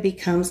 So then it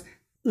becomes,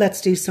 let's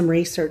do some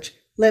research.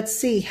 Let's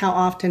see how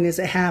often is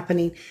it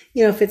happening.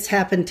 If it's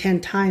happened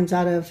 10 times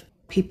out of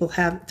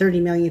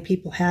 30 million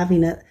people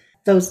having it,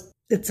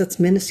 it's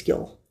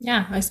minuscule.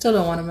 Yeah, I still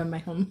don't want them in my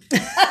home. So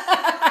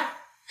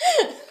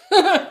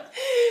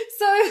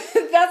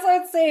that's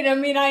what I'm saying. I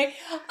mean,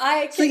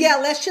 So yeah,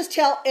 let's just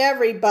tell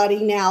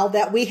everybody now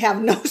that we have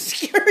no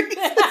security.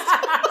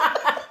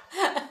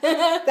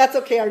 That's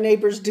okay. Our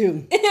neighbors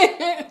do.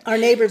 Our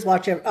neighbors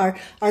watch our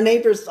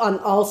neighbors on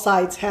all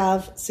sides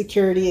have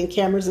security and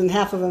cameras, and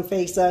half of them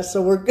face us,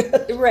 so we're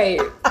good.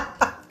 Right.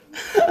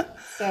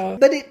 So,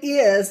 but it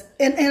is,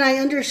 and I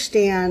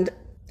understand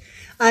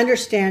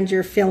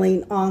your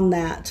feeling on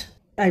that.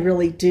 I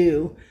really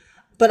do.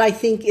 But I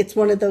think it's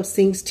one of those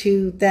things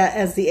too that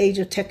as the age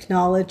of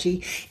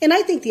technology, and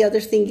I think the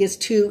other thing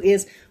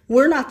is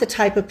we're not the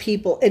type of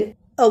people, and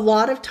a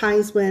lot of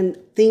times when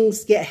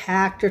things get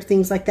hacked or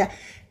things like that,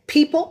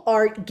 people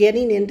are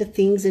getting into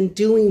things and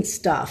doing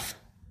stuff.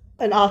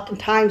 And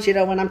oftentimes,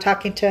 when I'm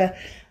talking to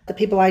the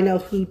people I know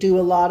who do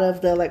a lot of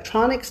the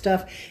electronic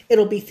stuff,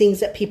 it'll be things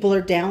that people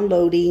are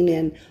downloading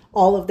and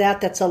all of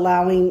that's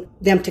allowing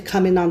them to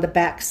come in on the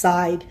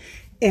backside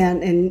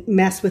and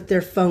mess with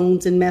their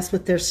phones and mess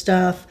with their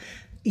stuff.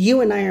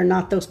 You and I are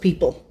not those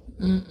people.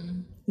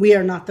 Mm-mm. We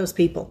are not those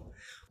people.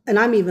 And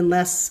I'm even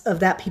less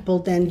of that people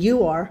than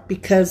you are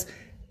because,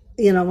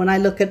 when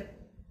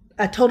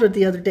I told her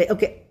the other day,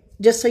 okay,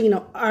 just so you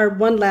know, our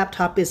one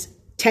laptop is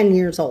 10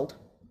 years old.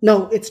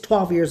 No, it's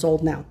 12 years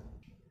old now.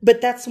 But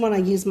that's the one I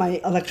use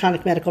my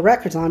electronic medical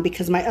records on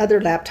because my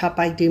other laptop,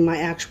 I do my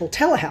actual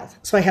telehealth.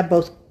 So I have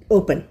both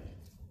open.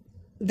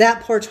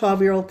 That poor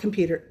 12-year-old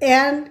computer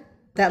and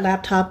that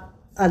laptop,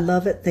 I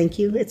love it. Thank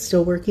you. It's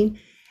still working.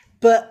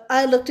 But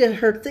I looked at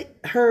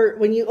her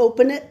when you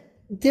open it,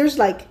 there's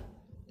like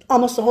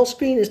almost the whole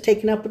screen is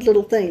taken up with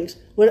little things.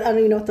 I don't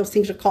even know what those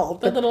things are called.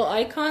 The little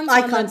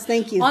icons?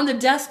 Thank you. On the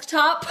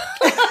desktop?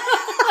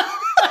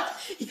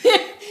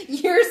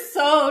 You're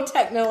so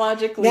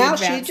technologically now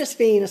advanced. She's just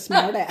being a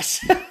smart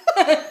ass.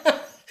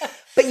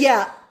 But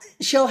yeah,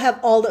 she'll have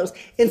all those.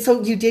 And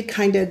so you did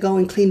kind of go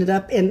and clean it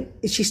up, and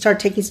she started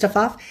taking stuff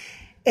off.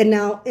 And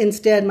now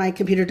instead, my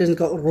computer doesn't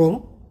go,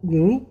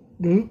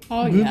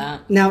 oh, yeah.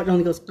 Now it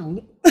only goes,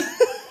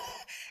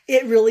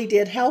 it really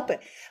did help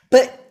it.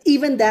 But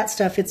even that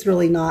stuff, it's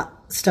really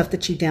not stuff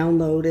that you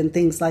download and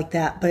things like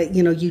that. But,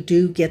 you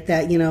do get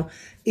that,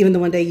 even the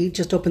one day you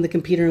just opened the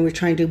computer and we're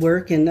trying to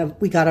work and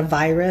we got a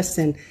virus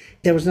and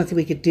there was nothing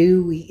we could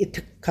do.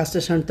 It cost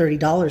us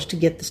 $130 to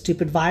get the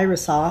stupid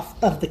virus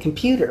off of the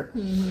computer.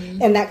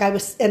 Mm-hmm.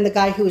 And the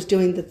guy who was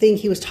doing the thing,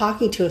 he was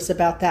talking to us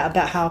about that,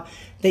 about how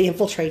they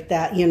infiltrate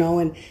that,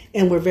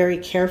 and we're very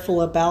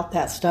careful about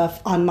that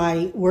stuff. On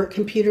my work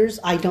computers,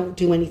 I don't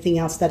do anything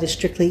else that is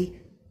strictly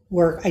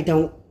work. I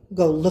don't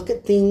go look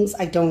at things.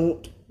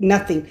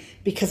 Nothing,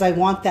 because I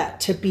want that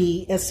to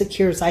be as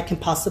secure as I can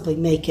possibly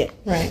make it.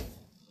 Right.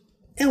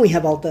 And we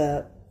have all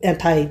the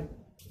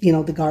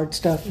the guard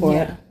stuff for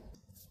it.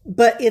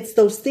 But it's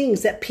those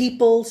things that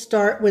people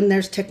start when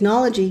there's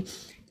technology,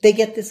 they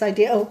get this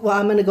idea, oh, well,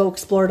 I'm going to go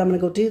explore it. I'm going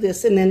to go do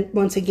this. And then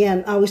once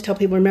again, I always tell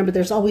people, remember,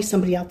 there's always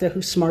somebody out there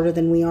who's smarter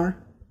than we are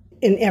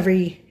in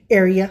every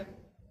area.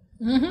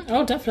 Mm-hmm.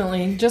 Oh,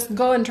 definitely. Just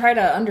go and try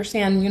to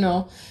understand,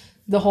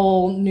 the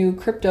whole new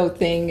crypto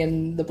thing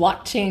and the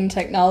blockchain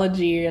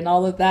technology and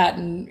all of that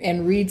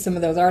and read some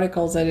of those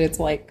articles and it's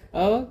like,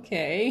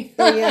 okay.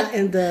 Oh, yeah.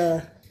 And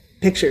the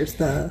pictures,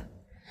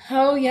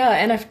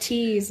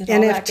 NFTs and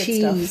all that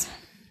good stuff.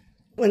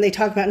 When they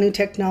talk about new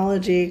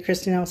technology,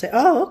 Christy and I will say,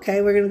 oh,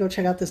 okay, we're going to go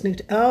check out this new,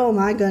 oh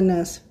my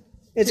goodness.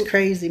 It's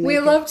crazy. We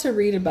love to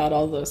read about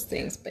all those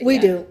things. But we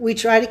do. We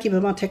try to keep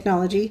them on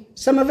technology.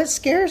 Some of it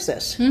scares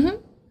us. Mm-hmm.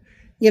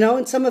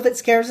 And some of it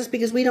scares us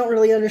because we don't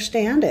really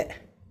understand it.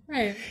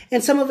 Right.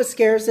 And some of it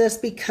scares us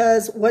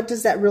because what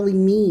does that really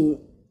mean?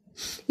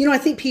 I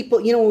think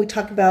people, when we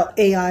talk about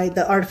AI,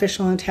 the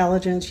artificial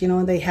intelligence,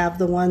 and they have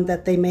the one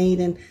that they made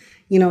and,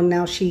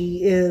 now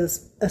she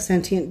is a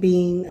sentient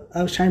being.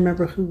 I was trying to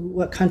remember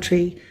what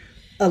country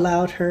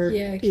allowed her.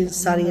 Yeah, is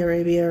Saudi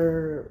Arabia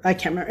or I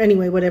can't remember.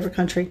 Anyway, whatever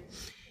country.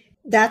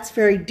 That's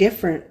very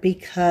different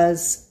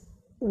because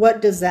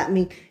what does that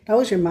mean? It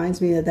always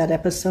reminds me of that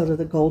episode of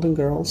the Golden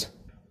Girls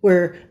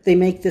where they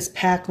make this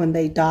pact when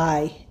they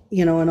die,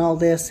 and all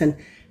this, and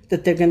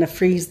that they're going to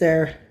freeze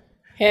their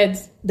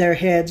heads,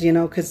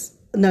 because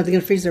they're going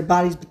to freeze their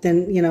bodies. But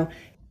then,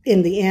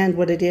 in the end,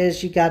 what it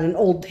is, you got an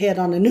old head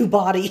on a new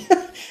body.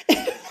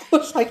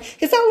 It's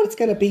like, is that what it's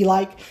going to be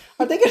like?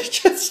 Are they going to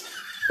just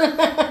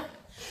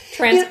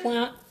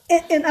transplant?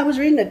 And I was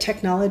reading a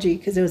technology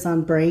because it was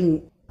on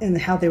Brain and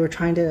how they were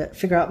trying to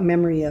figure out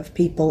memory of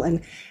people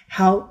and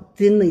how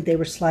thinly they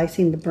were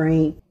slicing the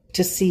brain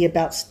to see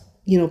about,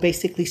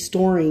 basically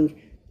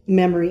storing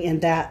memory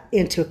and that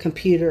into a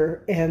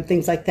computer and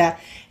things like that.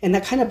 And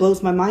that kind of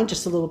blows my mind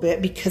just a little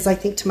bit because I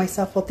think to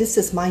myself, well, this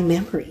is my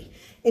memory.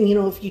 And,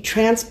 if you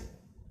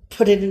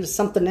put it into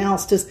something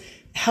else,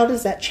 how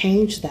does that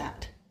change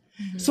that?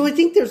 Mm-hmm. So I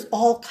think there's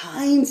all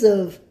kinds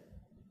of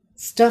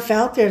stuff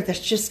out there that's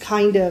just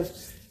kind of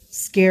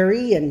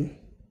scary and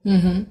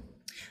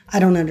I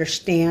don't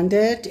understand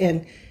it.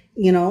 And,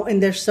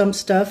 and there's some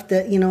stuff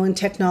that, in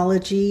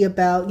technology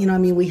about,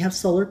 we have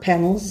solar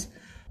panels,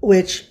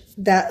 which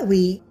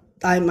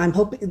I'm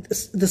hoping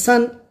the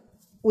sun,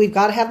 we've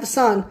got to have the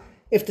sun.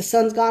 If the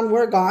sun's gone,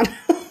 we're gone.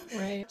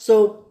 Right.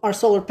 So our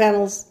solar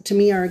panels to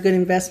me are a good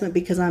investment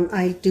because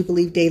I do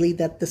believe daily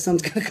that the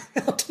sun's going to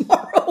come out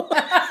tomorrow.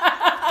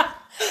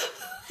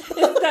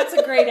 That's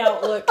a great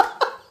outlook.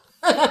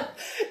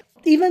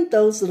 Even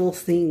those little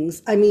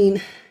things.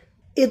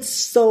 It's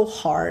so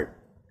hard.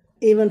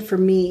 Even for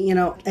me,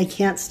 I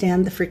can't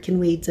stand the freaking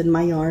weeds in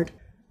my yard,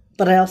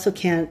 but I also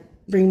can't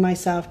bring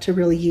myself to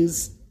really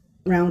use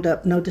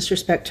Roundup. No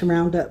disrespect to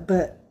Roundup,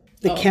 but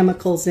the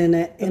chemicals in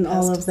it and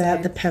all of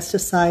that, the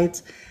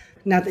pesticides.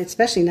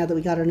 Especially now that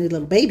we got our new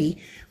little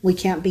baby, we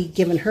can't be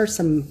giving her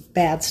some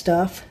bad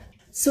stuff.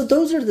 So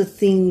those are the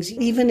things,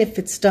 even if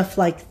it's stuff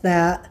like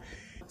that.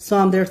 So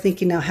I'm there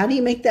thinking now, how do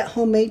you make that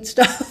homemade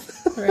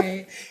stuff?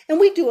 Right. And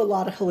we do a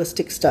lot of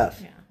holistic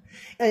stuff.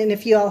 Yeah. And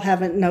if you all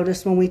haven't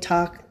noticed when we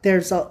talk,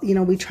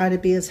 we try to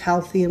be as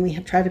healthy and we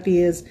try to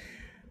be as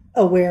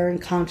aware and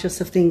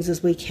conscious of things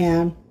as we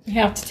can. You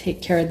have to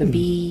take care of the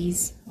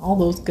bees, all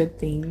those good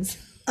things.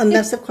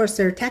 Unless, of course,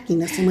 they're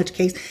attacking us, in which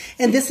case,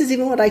 and this is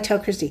even what I tell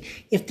Christy,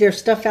 if there's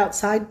stuff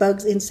outside,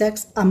 bugs,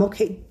 insects, I'm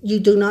okay. You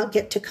do not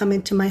get to come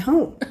into my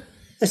home.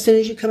 As soon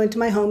as you come into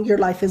my home, your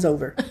life is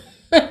over.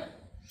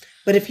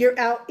 But if you're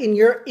out in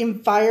your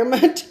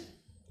environment,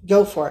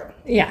 go for it.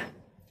 Yeah.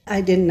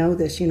 I didn't know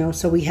this,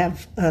 so we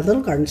have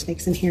little garden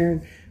snakes in here.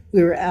 And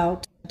we were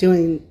out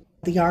doing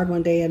the yard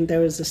one day and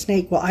there was a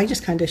snake. Well, I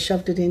just kind of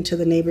shoved it into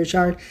the neighbor's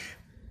yard.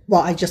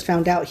 Well, I just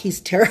found out he's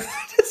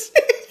terrified of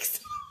snakes.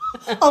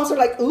 I was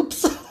like,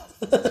 oops.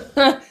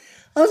 I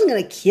wasn't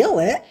going to kill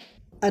it.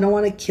 I don't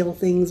want to kill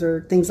things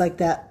or things like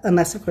that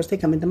unless, of course, they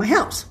come into my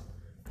house.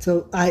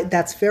 So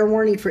that's fair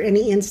warning for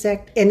any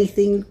insect,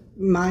 anything.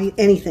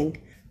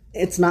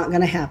 It's not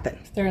going to happen.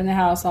 If they're in the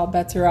house, all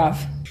bets are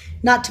off.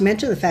 Not to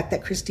mention the fact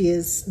that Christy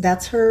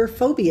that's her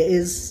phobia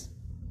is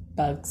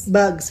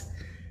bugs.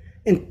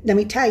 And let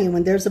me tell you,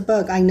 when there's a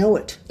bug, I know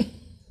it.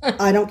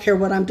 I don't care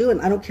what I'm doing.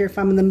 I don't care if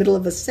I'm in the middle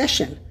of a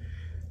session.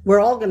 We're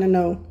all going to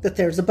know that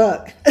there's a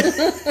bug.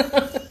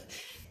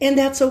 And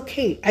that's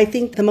okay. I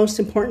think the most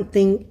important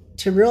thing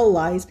to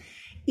realize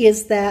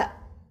is that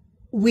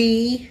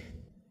we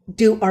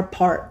do our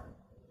part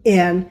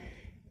and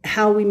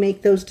how we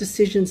make those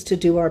decisions to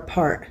do our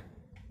part.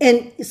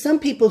 And some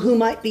people who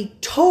might be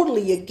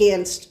totally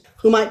against,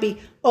 who might be,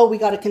 oh, we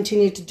got to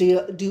continue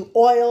to do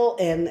oil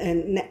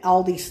and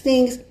all these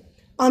things,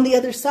 on the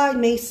other side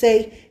may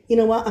say, you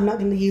know what, I'm not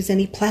going to use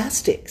any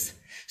plastics.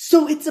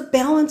 So it's a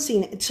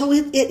balancing. So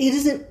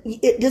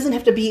it doesn't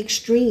have to be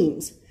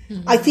extremes.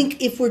 Mm-hmm. I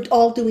think if we're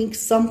all doing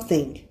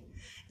something,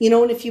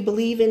 and if you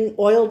believe in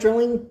oil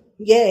drilling,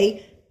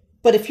 yay.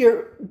 But if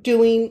you're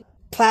doing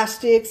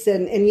plastics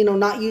and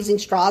not using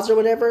straws or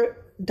whatever,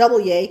 double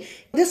yay.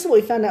 This is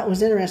what we found out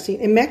was interesting.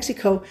 In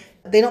Mexico,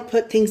 they don't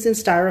put things in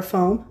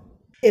styrofoam.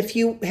 If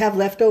you have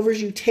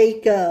leftovers, you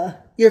take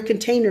your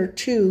container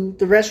to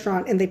the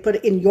restaurant and they put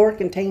it in your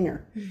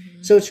container.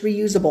 Mm-hmm. So it's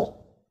reusable.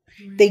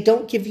 Right. They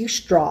don't give you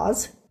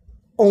straws,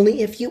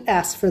 only if you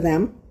ask for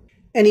them.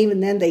 And even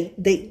then,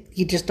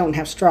 you just don't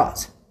have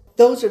straws.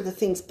 Those are the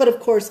things. But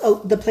of course,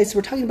 the places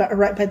we're talking about are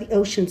right by the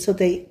ocean. So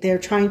they're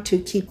trying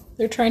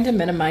to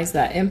minimize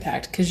that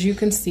impact because you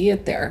can see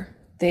it there.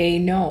 They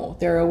know,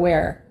 they're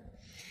aware.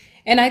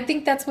 And I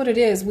think that's what it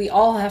is. We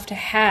all have to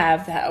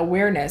have that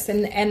awareness.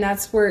 And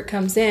that's where it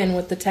comes in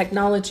with the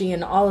technology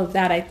and all of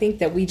that. I think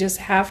that we just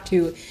have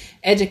to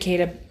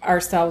educate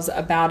ourselves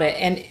about it.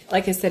 And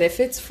like I said, if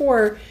it's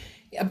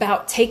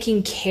about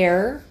taking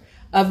care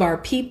of our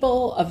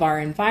people, of our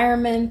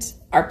environment,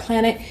 our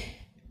planet,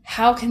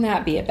 how can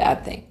that be a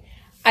bad thing?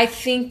 I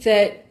think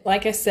that,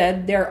 like I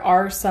said, there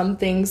are some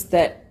advances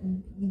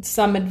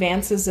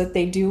that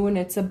they do, and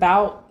it's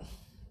about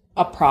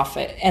a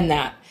profit and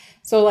that.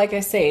 So like I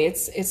say,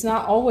 it's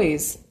not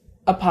always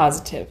a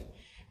positive,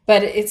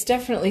 but it's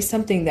definitely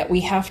something that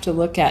we have to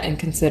look at and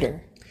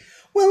consider.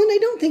 Well, and I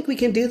don't think we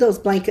can do those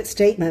blanket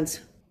statements.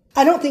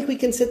 I don't think we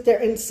can sit there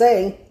and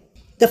say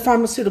the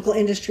pharmaceutical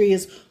industry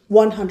is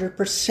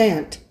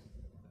 100%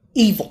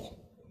 evil,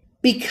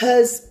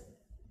 because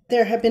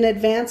there have been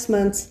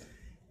advancements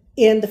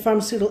in the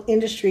pharmaceutical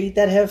industry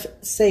that have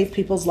saved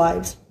people's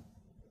lives,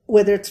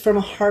 whether it's from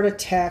a heart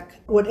attack,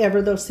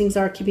 whatever those things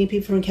are, keeping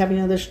people from having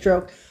another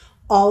stroke,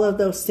 all of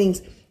those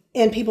things.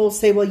 And people will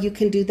say, well, you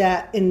can do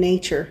that in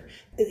nature.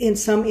 In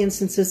some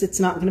instances, it's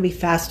not going to be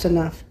fast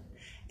enough.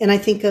 And I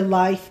think a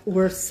life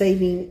worth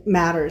saving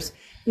matters.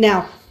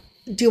 Now,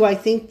 do I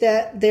think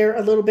that they're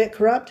a little bit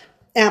corrupt?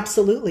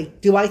 Absolutely.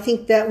 Do I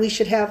think that we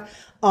should have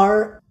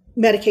our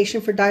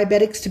medication for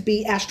diabetics to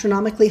be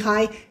astronomically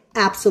high?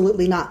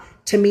 Absolutely not.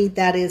 To me,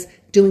 that is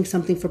doing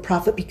something for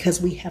profit because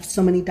we have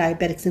so many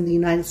diabetics in the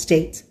United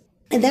States.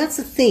 And that's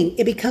the thing.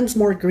 It becomes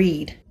more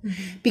greed.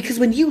 Mm-hmm. Because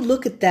when you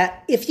look at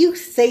that, if you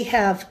say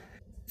have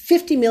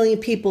 50 million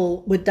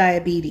people with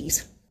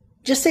diabetes,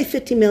 just say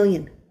 50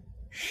 million,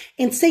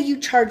 and say you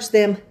charge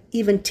them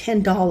even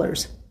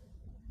 $10,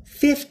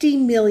 50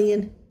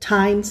 million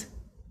times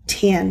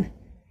 10,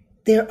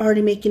 they're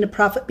already making a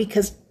profit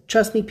because,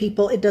 trust me,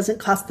 people, it doesn't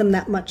cost them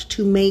that much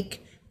to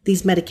make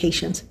these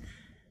medications.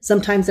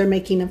 Sometimes they're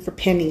making them for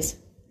pennies,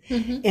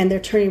 mm-hmm. and they're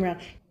turning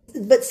around.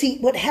 But see,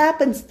 what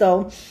happens,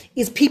 though,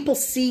 is people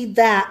see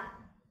that,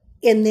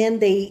 and then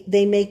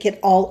they make it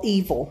all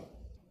evil.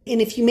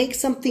 And if you make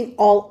something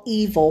all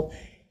evil,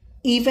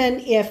 even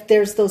if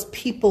there's those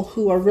people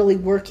who are really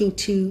working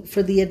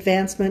for the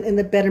advancement and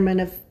the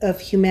betterment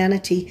of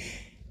humanity,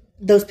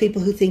 those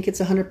people who think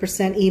it's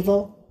 100%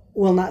 evil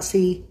will not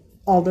see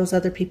all those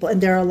other people.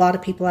 And there are a lot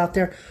of people out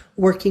there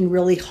working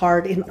really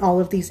hard in all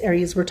of these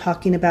areas we're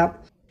talking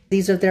about.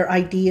 These are their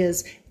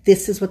ideas.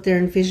 This is what they're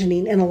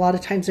envisioning. And a lot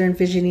of times they're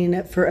envisioning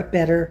it for a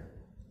better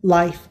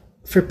life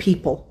for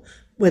people,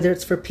 whether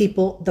it's for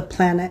people, the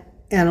planet,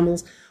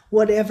 animals,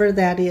 whatever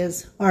that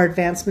is, our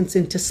advancements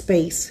into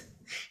space.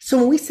 So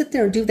when we sit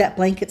there and do that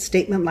blanket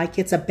statement like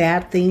it's a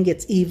bad thing,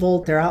 it's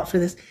evil, they're out for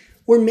this,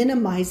 we're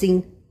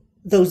minimizing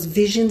those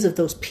visions of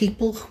those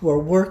people who are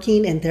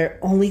working, and their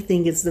only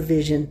thing is the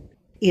vision,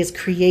 is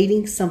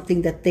creating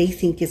something that they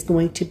think is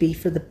going to be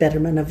for the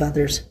betterment of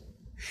others.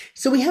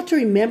 So we have to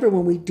remember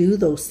when we do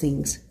those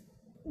things.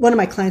 One of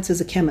my clients is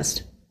a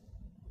chemist,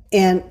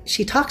 and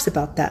she talks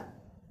about that,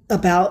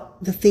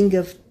 about the thing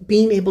of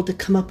being able to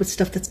come up with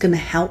stuff that's going to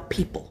help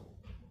people.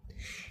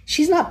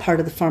 She's not part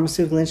of the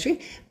pharmaceutical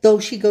industry. Though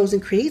she goes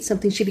and creates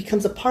something, she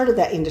becomes a part of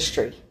that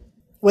industry,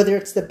 whether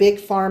it's the big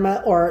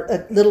pharma or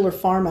a littler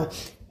pharma,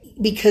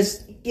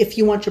 because if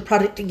you want your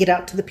product to get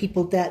out to the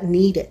people that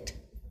need it.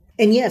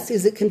 And yes,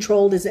 is it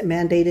controlled? Is it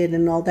mandated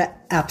and all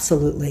that?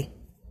 Absolutely.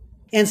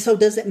 And so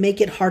does it make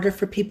it harder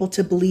for people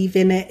to believe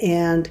in it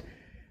and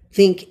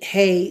think,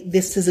 hey,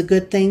 this is a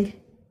good thing?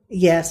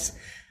 Yes.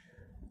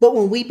 But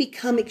when we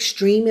become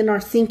extreme in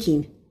our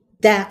thinking,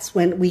 that's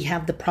when we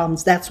have the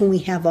problems. That's when we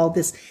have all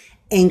this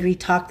angry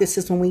talk. This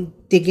is when we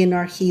dig in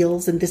our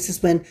heels. And this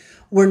is when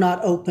we're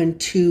not open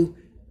to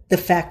the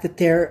fact that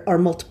there are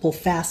multiple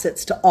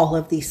facets to all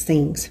of these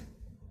things.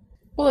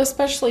 Well,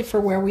 especially for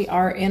where we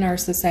are in our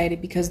society,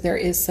 because there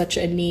is such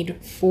a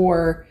need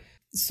for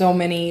so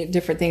many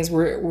different things.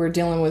 We're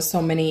dealing with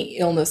so many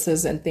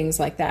illnesses and things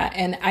like that.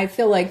 And I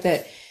feel like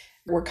that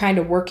we're kind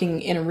of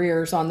working in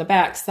arrears on the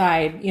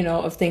backside,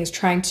 of things,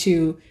 trying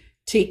to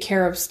take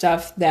care of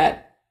stuff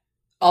that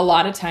a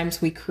lot of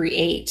times we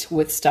create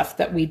with stuff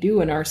that we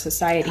do in our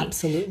society.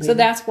 Absolutely. So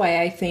that's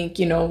why I think,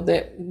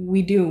 that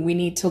we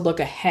need to look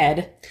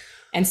ahead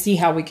and see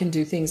how we can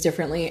do things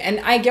differently.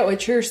 And I get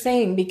what you're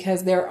saying,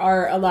 because there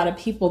are a lot of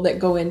people that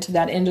go into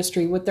that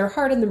industry with their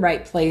heart in the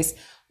right place,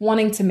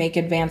 wanting to make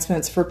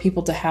advancements for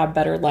people to have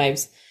better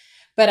lives.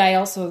 But I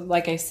also,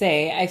 like I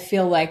say, I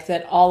feel like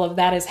that all of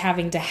that is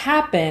having to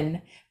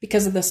happen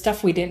because of the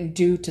stuff we didn't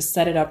do to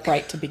set it up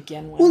right to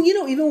begin with. Well,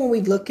 even when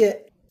we look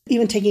at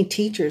even taking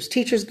teachers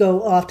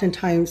go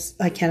oftentimes,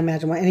 I can't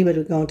imagine why anybody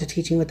would go into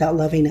teaching without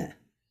loving it.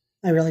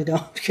 I really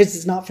don't, because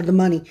it's not for the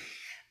money.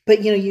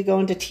 But, you go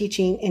into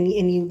teaching and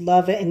you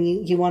love it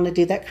and you want to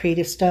do that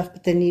creative stuff.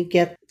 But then you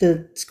get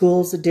the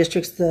schools, the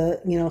districts,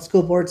 the,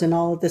 school boards and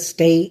all of the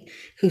state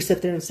who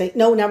sit there and say,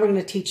 no, now we're going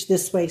to teach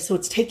this way. So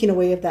it's taking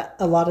away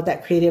a lot of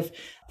that creative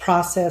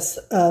process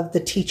of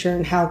the teacher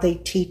and how they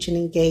teach and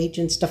engage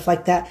and stuff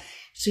like that.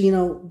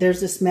 So,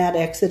 there's this mad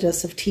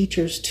exodus of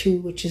teachers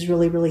too, which is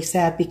really, really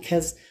sad,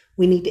 because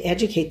we need to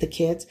educate the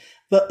kids,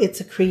 but it's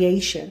a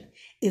creation.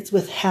 It's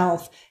with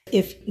health.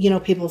 If,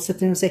 people sit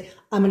there and say,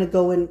 I'm going to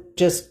go and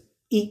just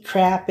eat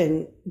crap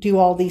and do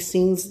all these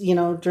things,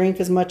 drink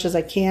as much as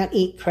I can,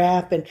 eat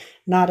crap and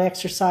not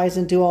exercise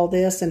and do all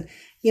this. And,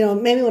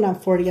 maybe when I'm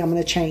 40, I'm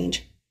going to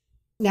change.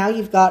 Now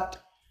you've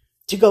got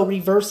to go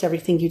reverse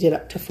everything you did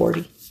up to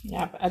 40.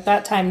 Yeah, but at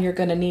that time, you're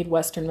going to need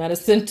Western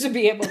medicine to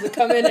be able to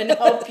come in and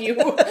help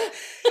you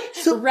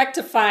so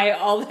rectify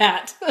all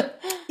that.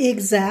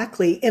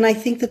 Exactly. And I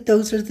think that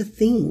those are the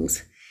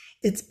things.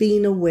 It's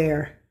being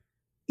aware.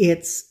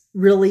 It's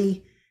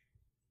really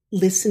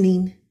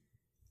listening,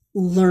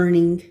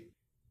 learning,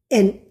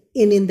 and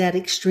in that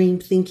extreme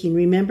thinking.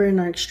 Remember, in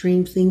our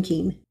extreme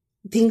thinking,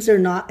 things are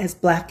not as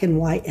black and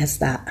white as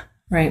that.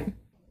 Right.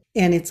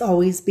 And it's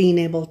always being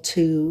able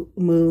to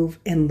move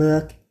and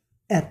look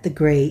at the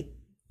great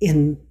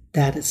in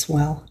that as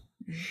well.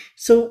 Mm-hmm.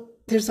 So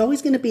there's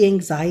always going to be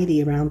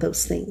anxiety around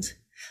those things.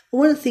 But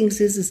one of the things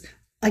is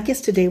I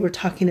guess today we're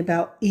talking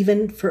about,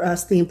 even for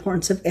us, the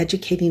importance of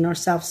educating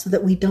ourselves so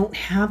that we don't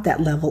have that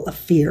level of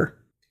fear.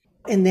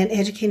 And then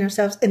educating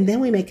ourselves, and then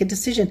we make a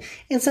decision.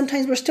 And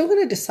sometimes we're still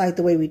going to decide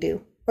the way we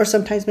do. Or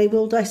sometimes maybe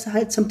we'll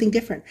decide something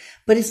different.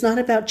 But it's not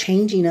about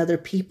changing other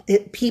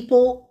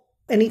people.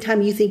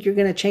 Anytime you think you're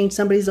going to change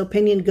somebody's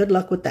opinion, good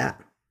luck with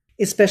that.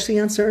 Especially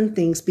on certain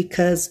things,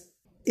 because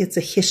it's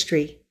a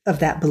history of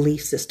that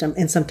belief system.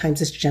 And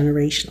sometimes it's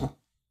generational.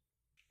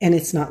 And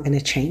it's not going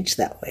to change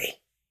that way.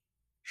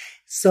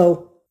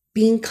 So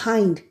being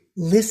kind,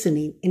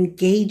 listening,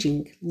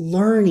 engaging,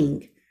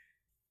 learning,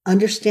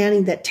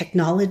 understanding that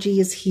technology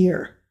is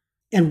here.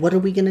 And what are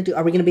we going to do?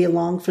 Are we going to be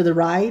along for the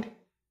ride?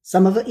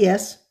 Some of it,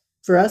 yes,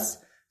 for us.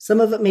 Some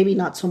of it, maybe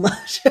not so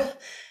much.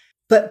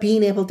 But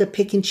being able to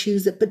pick and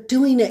choose it, but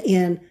doing it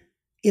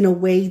in a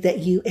way that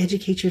you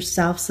educate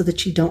yourself so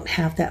that you don't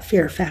have that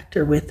fear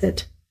factor with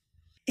it.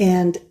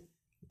 And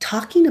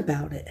talking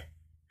about it.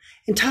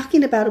 And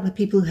talking about it with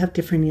people who have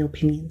different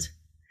opinions.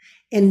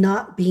 And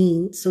not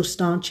being so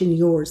staunch in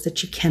yours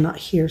that you cannot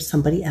hear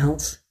somebody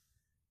else.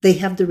 They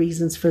have the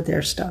reasons for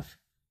their stuff.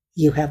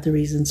 You have the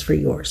reasons for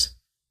yours.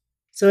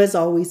 So as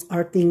always,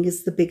 our thing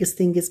is, the biggest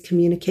thing is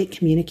communicate,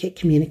 communicate,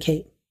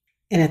 communicate.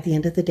 And at the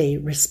end of the day,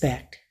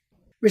 respect.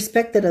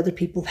 Respect that other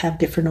people have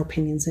different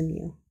opinions than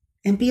you.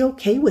 And be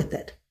okay with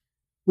it.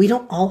 We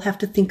don't all have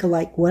to think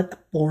alike. What a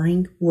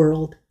boring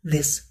world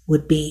this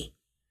would be.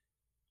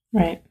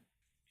 Right.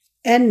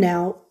 And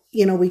now,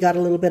 we got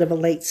a little bit of a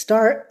late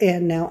start.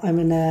 And now I'm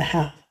going to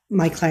have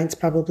my clients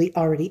probably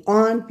already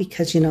on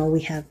because,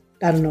 we had,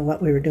 I don't know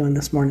what we were doing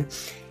this morning.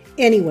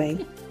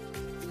 Anyway,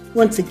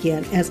 once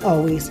again, as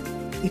always,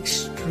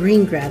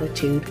 extreme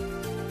gratitude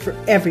for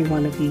every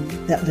one of you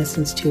that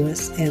listens to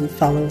us and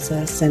follows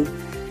us. And,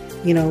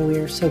 we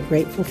are so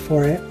grateful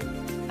for it.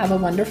 Have a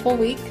wonderful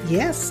week.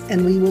 Yes,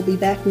 and we will be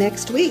back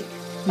next week.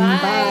 Bye.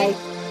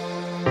 Bye.